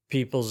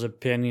people's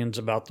opinions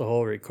about the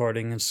whole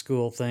recording in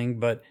school thing,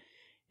 but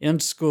in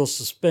school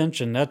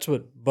suspension, that's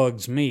what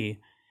bugs me.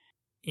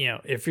 You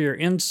know, if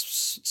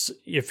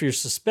you're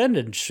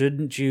suspended,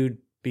 shouldn't you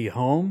be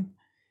home?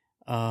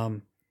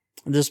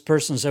 This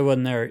person said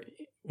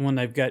when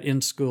they've got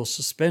in-school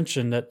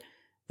suspension that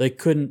they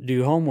couldn't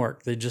do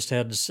homework. They just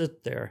had to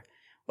sit there.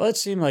 Well, it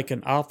seemed like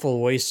an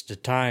awful waste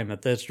of time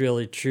if that's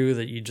really true,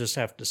 that you just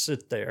have to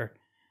sit there.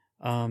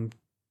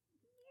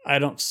 I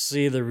don't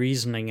see the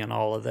reasoning in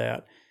all of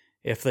that.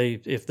 If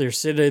they're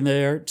sitting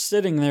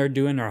there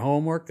doing their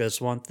homework,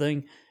 that's one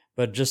thing.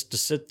 But just to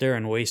sit there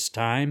and waste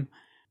time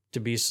to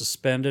be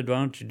suspended, why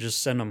don't you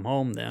just send them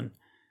home then?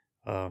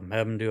 Have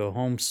them do a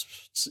home,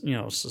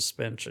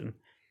 suspension.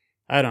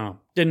 I don't know.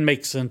 Didn't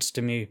make sense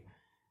to me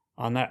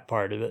on that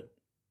part of it.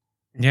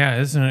 Yeah,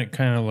 isn't it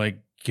kind of like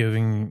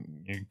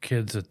giving your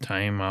kids a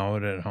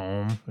timeout at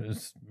home?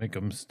 Just make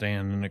them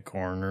stand in a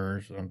corner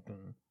or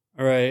something.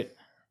 Right.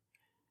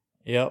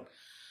 Yep.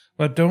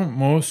 But don't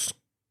most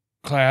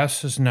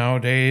classes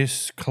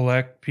nowadays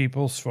collect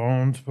people's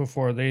phones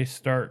before they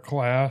start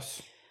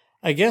class?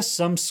 I guess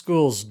some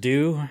schools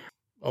do.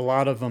 A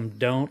lot of them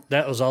don't.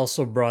 That was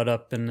also brought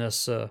up in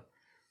this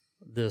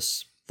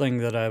thing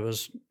that I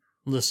was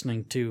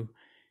listening to,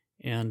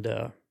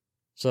 and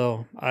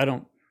so I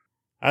don't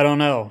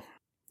know.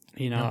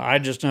 You know, I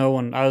just know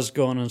when I was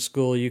going to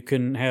school, you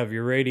couldn't have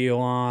your radio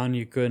on.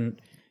 You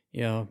couldn't,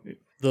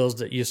 those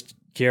that used to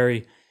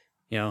carry,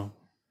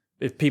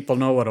 if people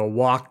know what a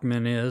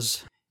Walkman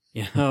is,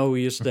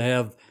 we used to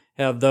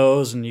have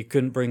those, and you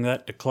couldn't bring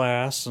that to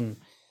class, and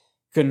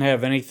couldn't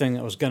have anything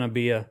that was going to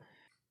be a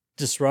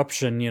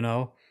disruption,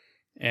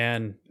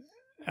 And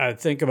I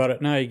think about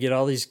it now, you get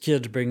all these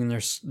kids bringing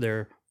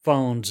their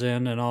phones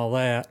in and all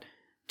that,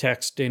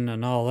 texting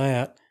and all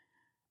that.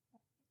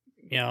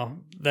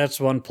 That's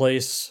one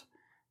place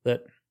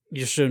that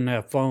you shouldn't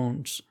have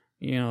phones.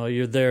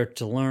 You're there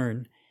to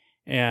learn.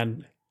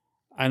 And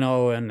I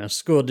know in a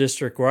school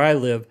district where I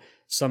live,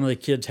 some of the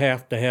kids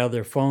have to have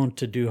their phone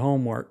to do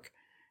homework.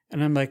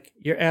 And I'm like,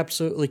 you're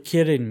absolutely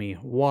kidding me.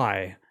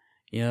 Why?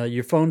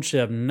 Your phone should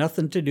have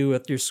nothing to do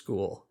with your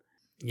school.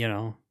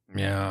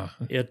 Yeah.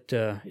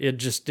 It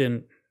just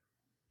didn't.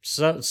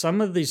 So,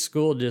 some of these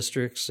school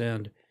districts,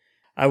 and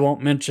I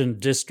won't mention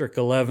District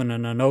 11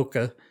 in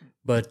Anoka,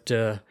 but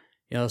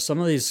some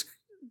of these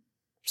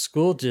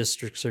school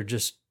districts are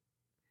just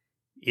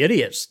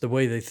idiots the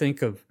way they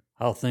think of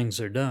how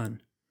things are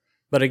done.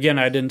 But again,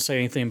 I didn't say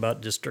anything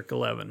about District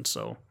 11,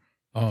 so.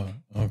 Oh,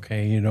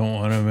 okay. You don't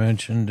want to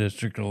mention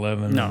District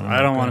 11? No,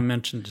 I don't want to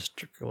mention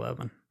District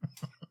 11.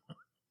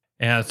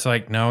 Yeah, it's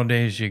like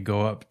nowadays you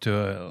go up to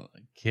a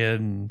kid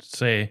and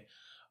say,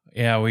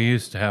 yeah, we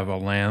used to have a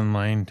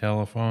landline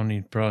telephone.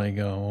 He'd probably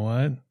go,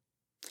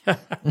 what?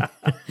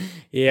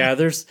 Yeah,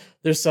 there's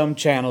some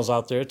channels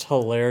out there. It's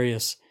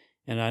hilarious.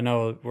 And I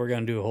know we're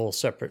going to do a whole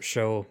separate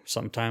show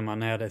sometime on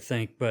that, I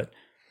think. But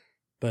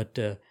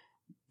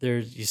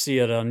there's, you see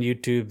it on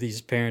YouTube,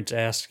 these parents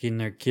asking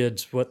their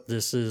kids what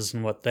this is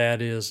and what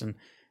that is. And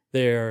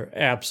they're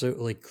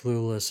absolutely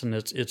clueless, and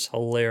it's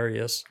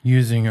hilarious.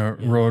 Using a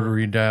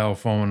rotary dial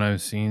phone,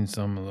 I've seen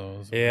some of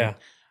those. Yeah.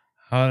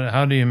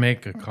 How do you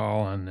make a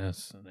call on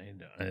this?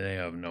 They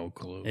have no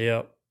clue.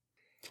 Yep.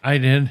 I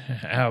did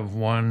have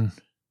one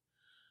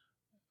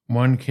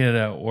kid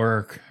at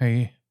work.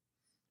 He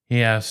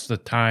asked the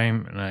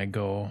time, and I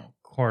go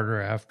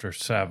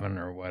 7:15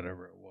 or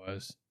whatever it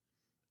was,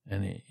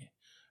 and he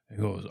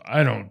goes,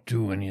 I don't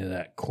do any of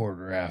that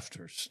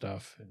 7:15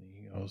 stuff, and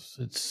he goes,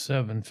 it's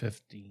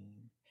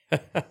 7:15.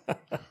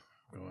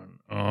 Going,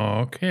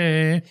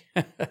 okay.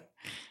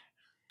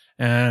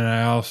 And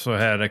I also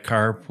had a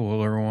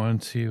carpooler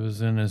once. He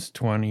was in his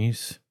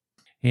 20s.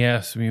 He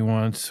asked me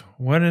once,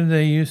 what did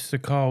they used to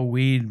call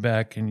weed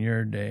back in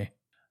your day?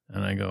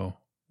 And I go,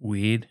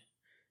 weed?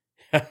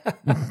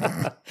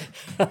 I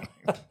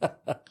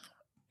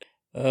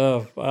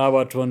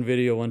watched one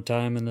video one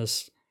time, and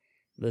this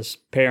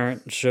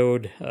parent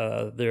showed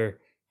their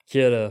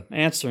kid a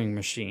answering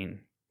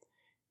machine.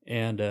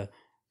 And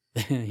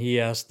he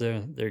asked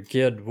their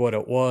kid what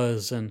it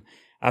was, and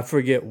I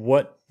forget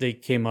what they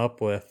came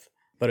up with,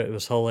 but it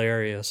was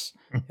hilarious.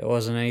 It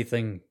wasn't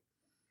anything,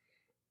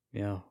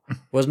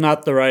 was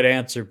not the right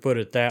answer, put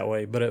it that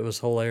way, but it was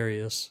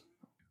hilarious.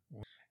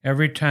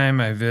 Every time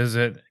I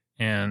visit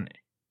an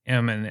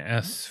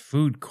M&S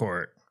food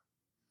court,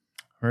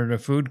 heard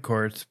of food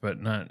courts,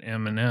 but not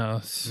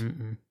M&S,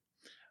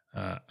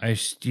 I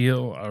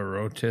steal a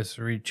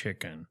rotisserie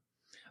chicken.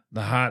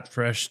 The hot,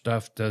 fresh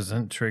stuff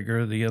doesn't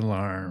trigger the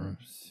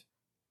alarms.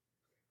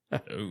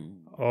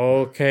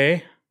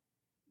 Okay.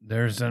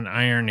 There's an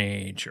Iron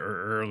Age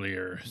or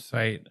earlier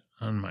site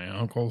on my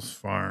uncle's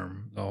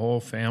farm. The whole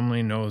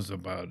family knows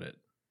about it.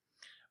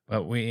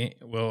 But we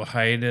will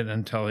hide it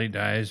until he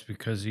dies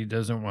because he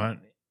doesn't want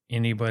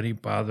anybody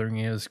bothering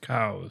his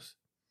cows.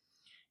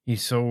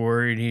 He's so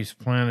worried he's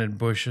planted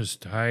bushes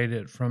to hide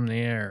it from the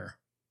air.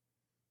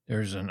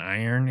 There's an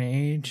Iron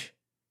Age?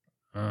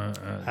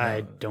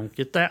 I don't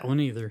get that one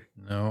either.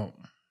 No.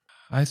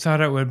 I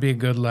thought it would be a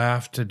good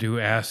laugh to do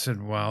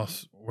acid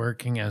whilst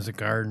working as a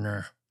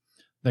gardener.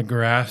 The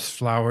grass,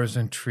 flowers,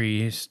 and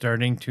trees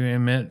starting to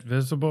emit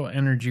visible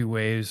energy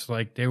waves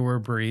like they were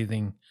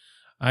breathing.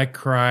 I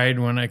cried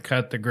when I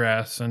cut the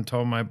grass and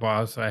told my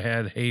boss I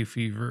had hay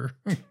fever.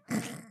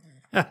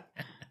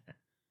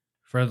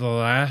 For the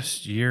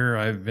last year,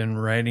 I've been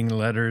writing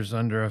letters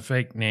under a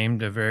fake name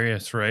to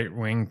various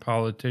right-wing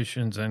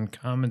politicians and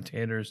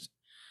commentators,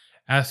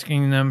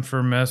 asking them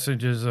for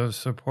messages of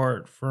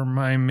support for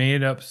my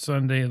made-up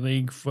Sunday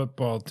League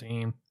football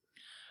team.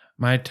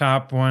 My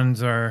top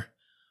ones are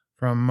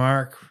from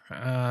Mark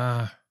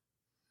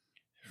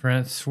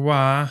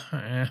Francois,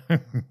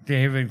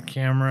 David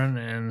Cameron,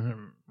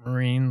 and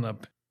Marine Le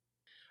Pen.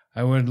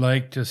 I would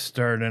like to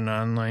start an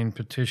online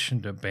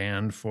petition to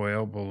ban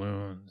foil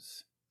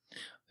balloons.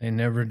 They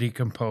never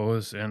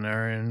decompose and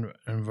are an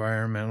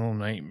environmental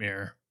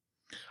nightmare.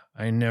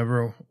 I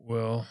never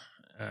will,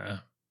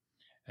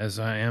 as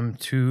I am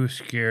too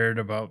scared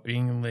about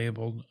being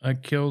labeled a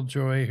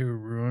killjoy who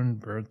ruined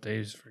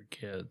birthdays for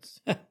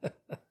kids.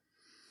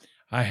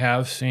 I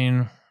have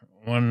seen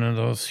one of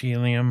those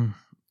helium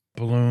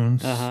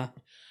balloons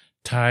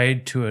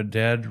tied to a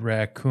dead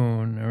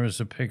raccoon. There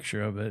was a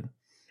picture of it,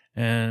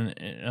 and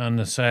on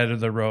the side of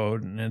the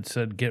road, and it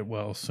said, "Get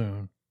well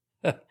soon."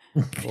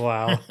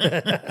 Wow.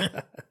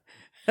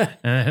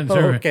 And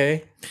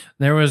Okay.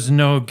 there was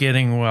no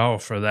getting well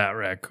for that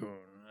raccoon,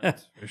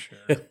 that's for sure.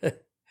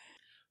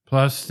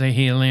 Plus, the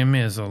helium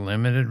is a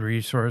limited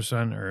resource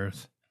on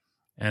Earth,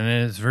 and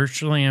it is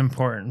virtually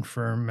important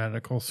for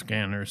medical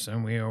scanners,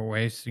 and we are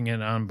wasting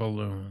it on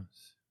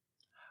balloons.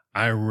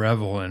 I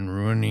revel in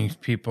ruining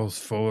people's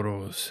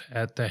photos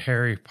at the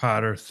Harry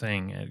Potter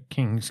thing at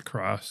King's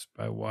Cross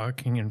by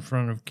walking in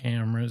front of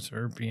cameras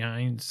or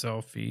behind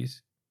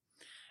selfies.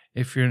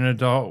 If you're an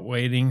adult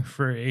waiting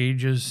for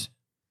ages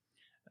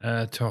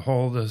to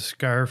hold a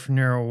scarf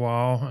near a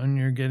wall and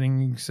you're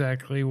getting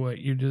exactly what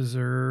you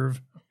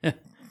deserve.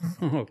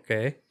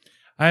 Okay.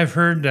 I've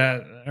heard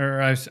that, or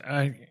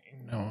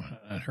no,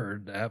 not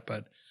heard that,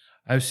 but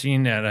I've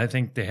seen that. I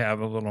think they have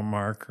a little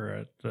marker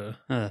at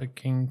the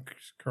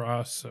King's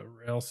Cross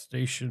rail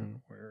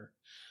station where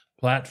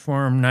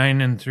platform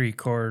 9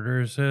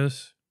 3/4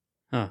 is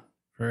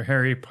for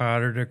Harry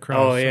Potter to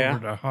cross over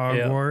to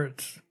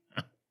Hogwarts.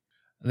 Yep.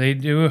 They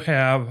do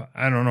have,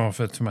 I don't know if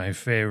it's my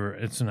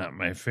favorite, it's not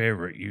my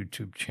favorite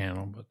YouTube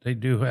channel, but they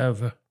do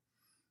have a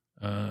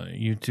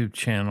YouTube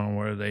channel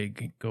where they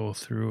go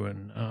through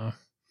and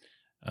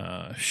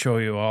show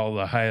you all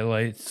the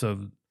highlights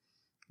of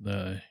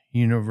the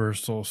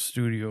Universal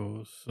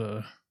Studios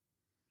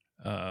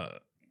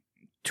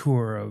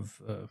tour of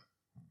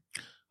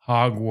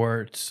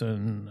Hogwarts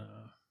and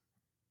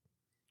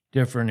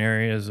different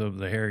areas of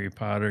the Harry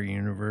Potter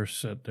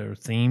universe at their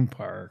theme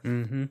park.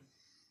 Mm-hmm.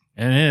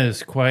 And it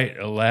is quite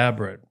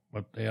elaborate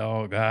what they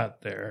all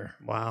got there.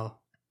 Wow.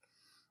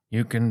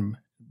 You can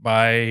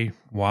buy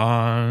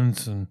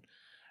wands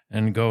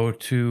and go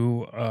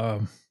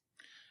to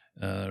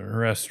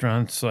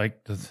restaurants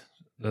like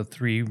the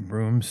Three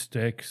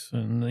Broomsticks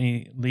and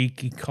the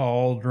Leaky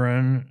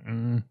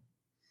Cauldron,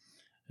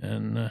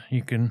 and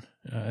you can.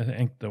 I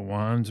think the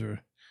wands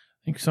are.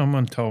 I think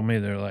someone told me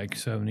they're like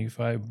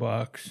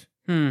 $75.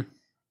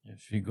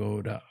 If you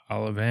go to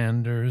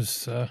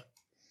Ollivander's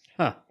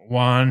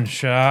wand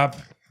shop,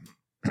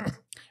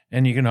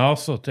 and you can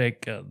also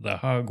take the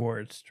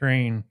Hogwarts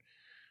train.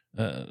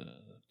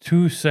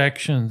 Two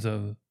sections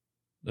of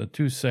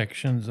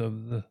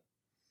the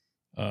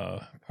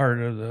part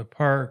of the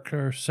park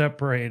are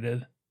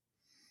separated,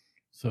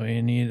 so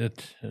you need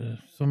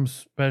some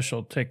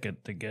special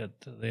ticket to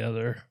get to the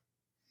other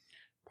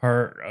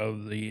part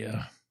of the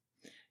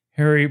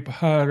Harry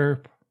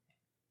Potter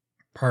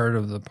part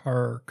of the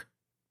park.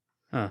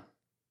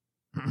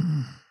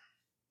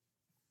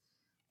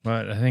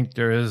 But I think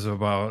there is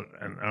about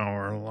an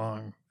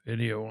hour-long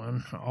video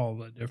on all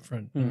the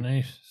different, and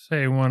they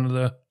say one of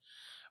the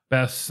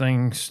best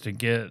things to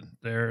get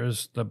there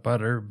is the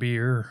butter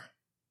beer.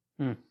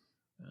 And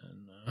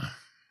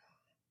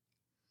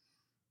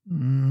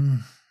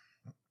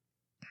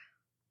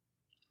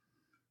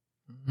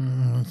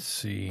let's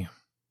see.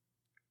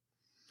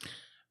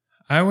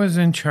 I was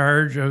in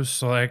charge of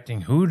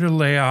selecting who to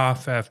lay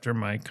off after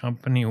my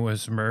company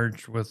was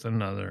merged with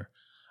another.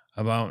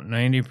 About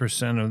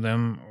 90% of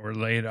them were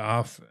laid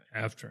off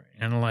after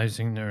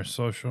analyzing their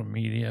social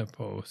media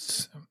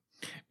posts.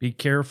 Be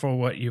careful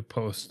what you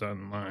post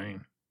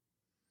online.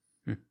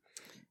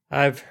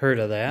 I've heard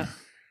of that.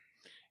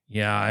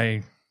 Yeah,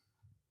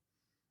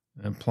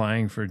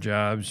 applying for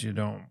jobs, you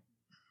don't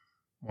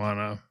want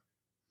to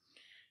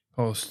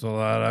post a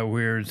lot of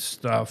weird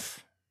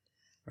stuff.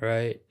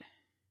 Right.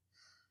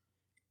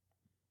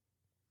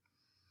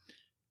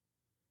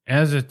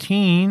 As a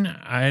teen,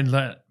 I'd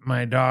let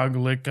my dog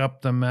lick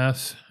up the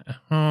mess.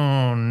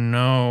 Oh,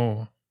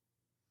 no.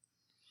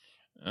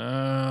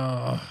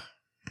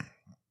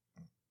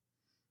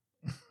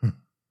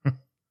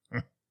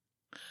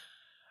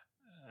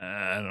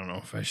 I don't know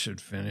if I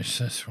should finish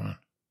this one.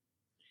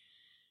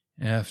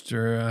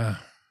 After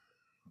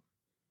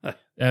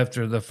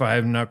after the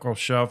 5-knuckle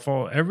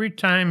shuffle. Every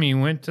time he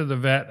went to the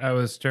vet, I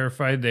was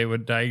terrified they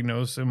would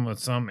diagnose him with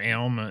some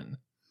ailment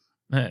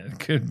that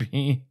could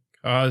be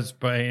caused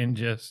by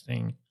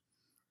ingesting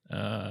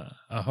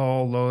a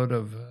whole load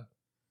of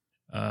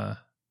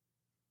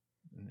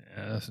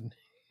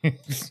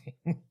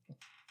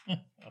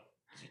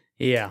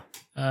Yeah.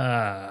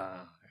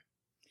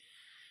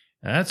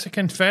 That's a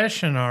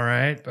confession, all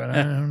right, but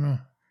I don't know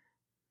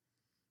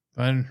if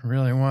I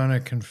really want to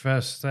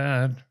confess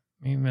that,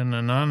 even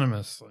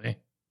anonymously.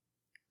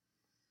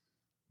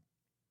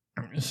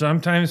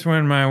 Sometimes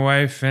when my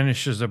wife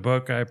finishes a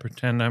book, I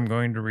pretend I'm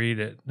going to read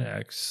it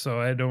next,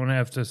 so I don't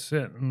have to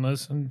sit and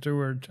listen to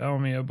her tell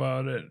me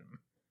about it.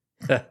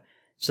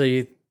 So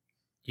you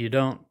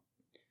don't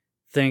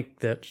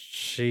think that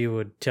she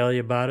would tell you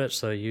about it,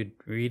 so you'd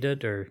read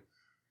it, or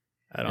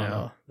I don't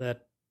know.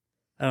 That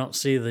I don't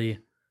see the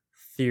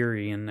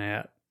theory in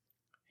that.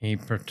 He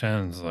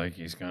pretends like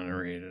he's going to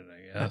read it,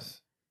 I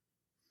guess.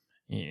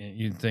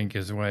 You'd think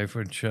his wife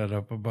would shut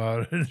up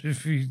about it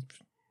if he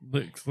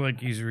looks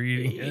like he's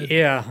reading it.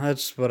 Yeah,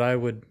 that's what I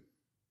would.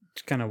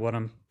 It's kind of what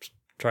I'm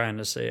trying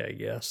to say, I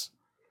guess.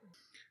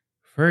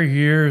 For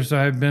years,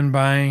 I've been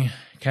buying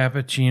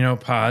cappuccino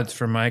pods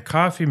for my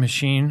coffee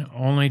machine.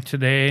 Only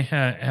today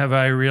have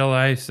I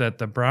realized that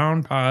the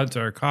brown pods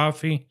are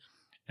coffee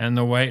and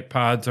the white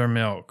pods are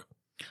milk.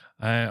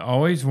 I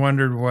always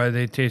wondered why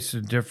they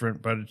tasted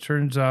different, but it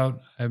turns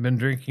out I've been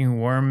drinking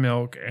warm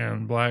milk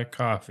and black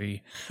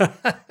coffee.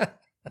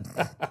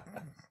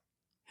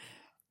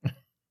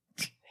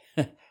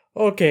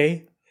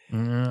 Okay.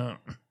 Trying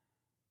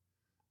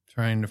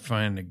to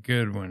find a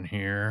good one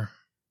here.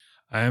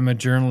 I am a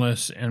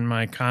journalist, and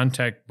my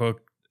contact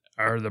book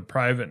are the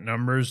private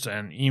numbers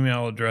and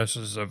email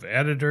addresses of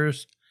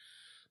editors,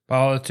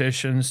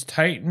 politicians,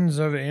 titans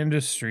of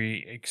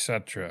industry,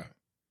 etc.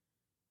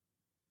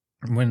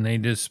 When they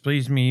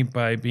displease me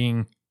by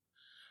being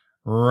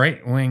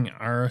right-wing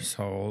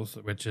arseholes,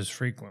 which is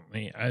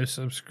frequently, I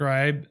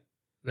subscribe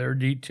their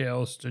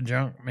details to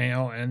junk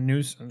mail and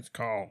nuisance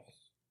calls.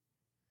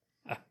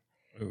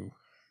 Ooh.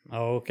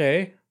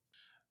 Okay.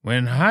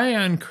 When high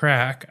on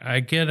crack, I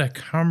get a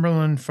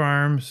Cumberland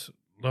Farms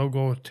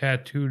logo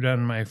tattooed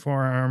on my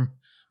forearm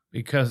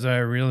because I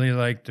really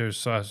like their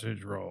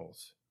sausage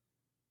rolls.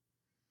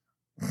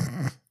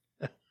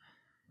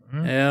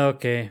 Yeah,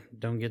 okay.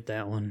 Don't get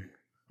that one.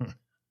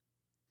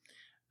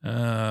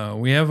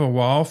 We have a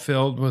wall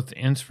filled with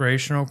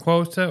inspirational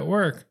quotes at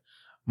work.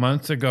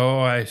 Months ago,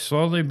 I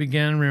slowly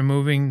began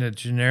removing the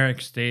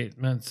generic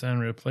statements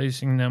and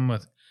replacing them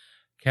with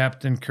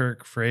Captain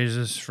Kirk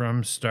phrases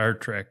from Star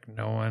Trek.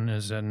 No one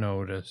has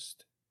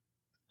noticed.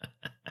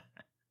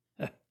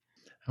 I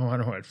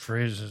wonder what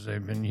phrases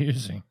they've been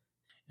using.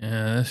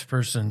 This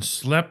person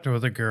slept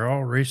with a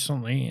girl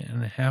recently,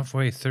 and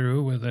halfway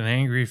through, with an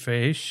angry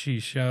face, she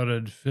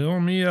shouted,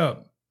 "Fill me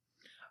up."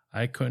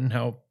 I couldn't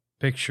help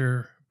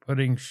picture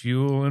putting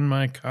fuel in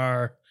my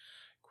car,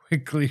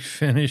 quickly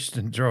finished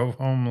and drove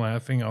home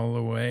laughing all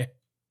the way.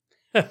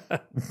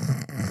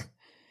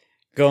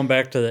 Going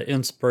back to the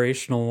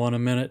inspirational one a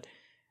minute,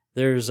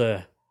 there's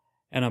an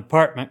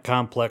apartment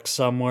complex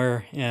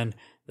somewhere, and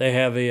they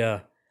have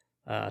a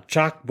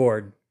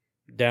chalkboard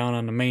down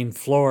on the main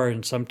floor,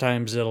 and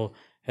sometimes it'll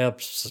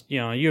have,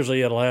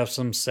 usually it'll have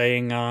some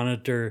saying on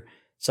it or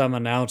some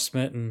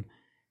announcement,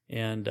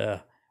 and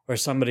or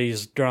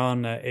somebody's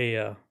drawn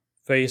a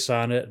face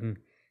on it, and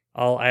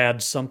I'll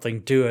add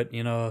something to it,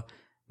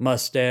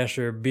 mustache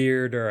or a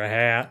beard or a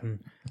hat, and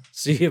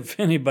see if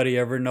anybody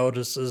ever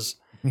notices.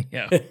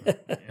 Yeah.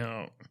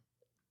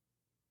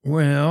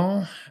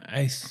 Well,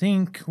 I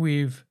think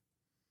we've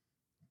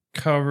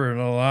covered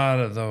a lot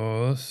of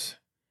those.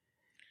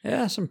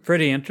 Yeah, some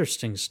pretty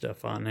interesting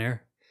stuff on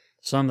there.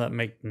 Some that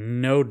make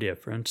no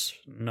difference,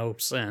 no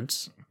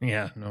sense.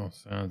 Yeah, no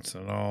sense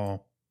at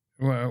all.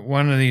 Well,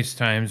 one of these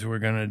times we're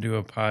going to do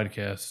a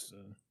podcast.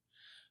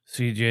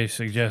 CJ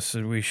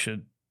suggested we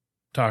should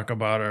talk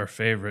about our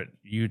favorite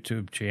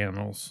YouTube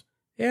channels.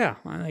 Yeah,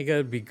 I think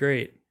that'd be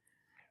great.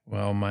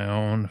 Well, my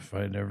own, if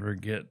I'd ever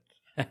get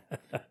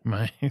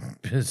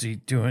busy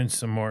doing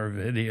some more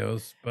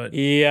videos. But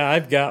yeah,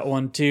 I've got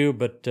one too,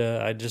 but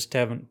I just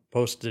haven't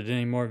posted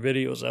any more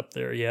videos up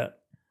there yet.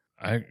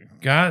 I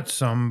got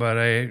some, but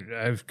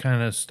I've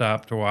kind of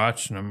stopped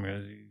watching them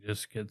because you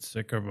just get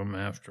sick of them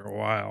after a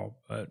while.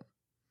 But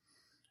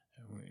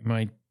we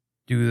might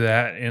do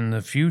that in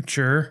the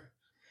future.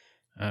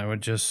 I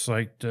would just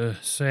like to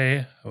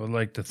say I would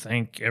like to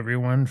thank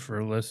everyone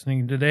for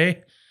listening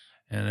today.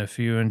 And if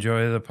you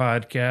enjoy the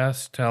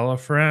podcast, tell a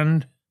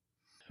friend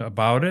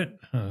about it.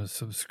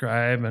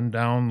 Subscribe and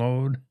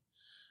download.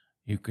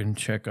 You can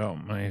check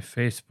out my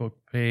Facebook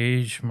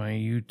page, my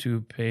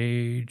YouTube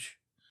page,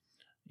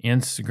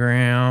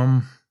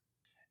 Instagram.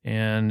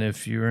 And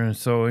if you're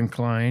so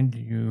inclined,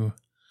 you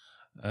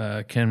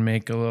can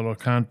make a little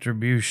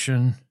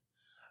contribution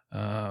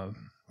to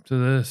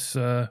this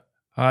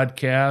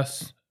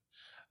podcast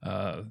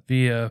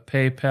via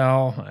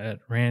PayPal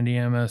at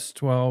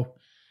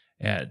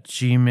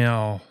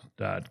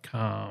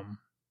randyms12@gmail.com.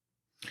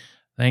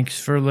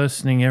 Thanks for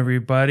listening,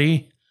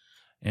 everybody.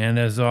 And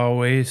as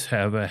always,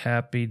 have a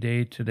happy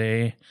day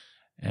today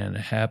and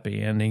a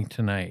happy ending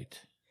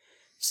tonight.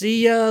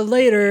 See ya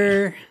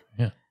later.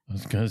 Yeah, I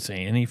was going to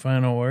say, any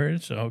final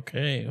words?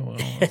 Okay, well,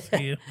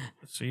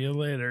 see you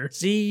later.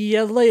 See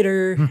ya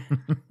later.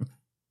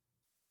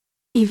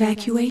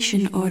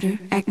 Evacuation order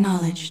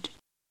acknowledged.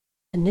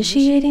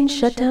 Initiating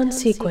shutdown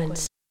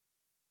sequence.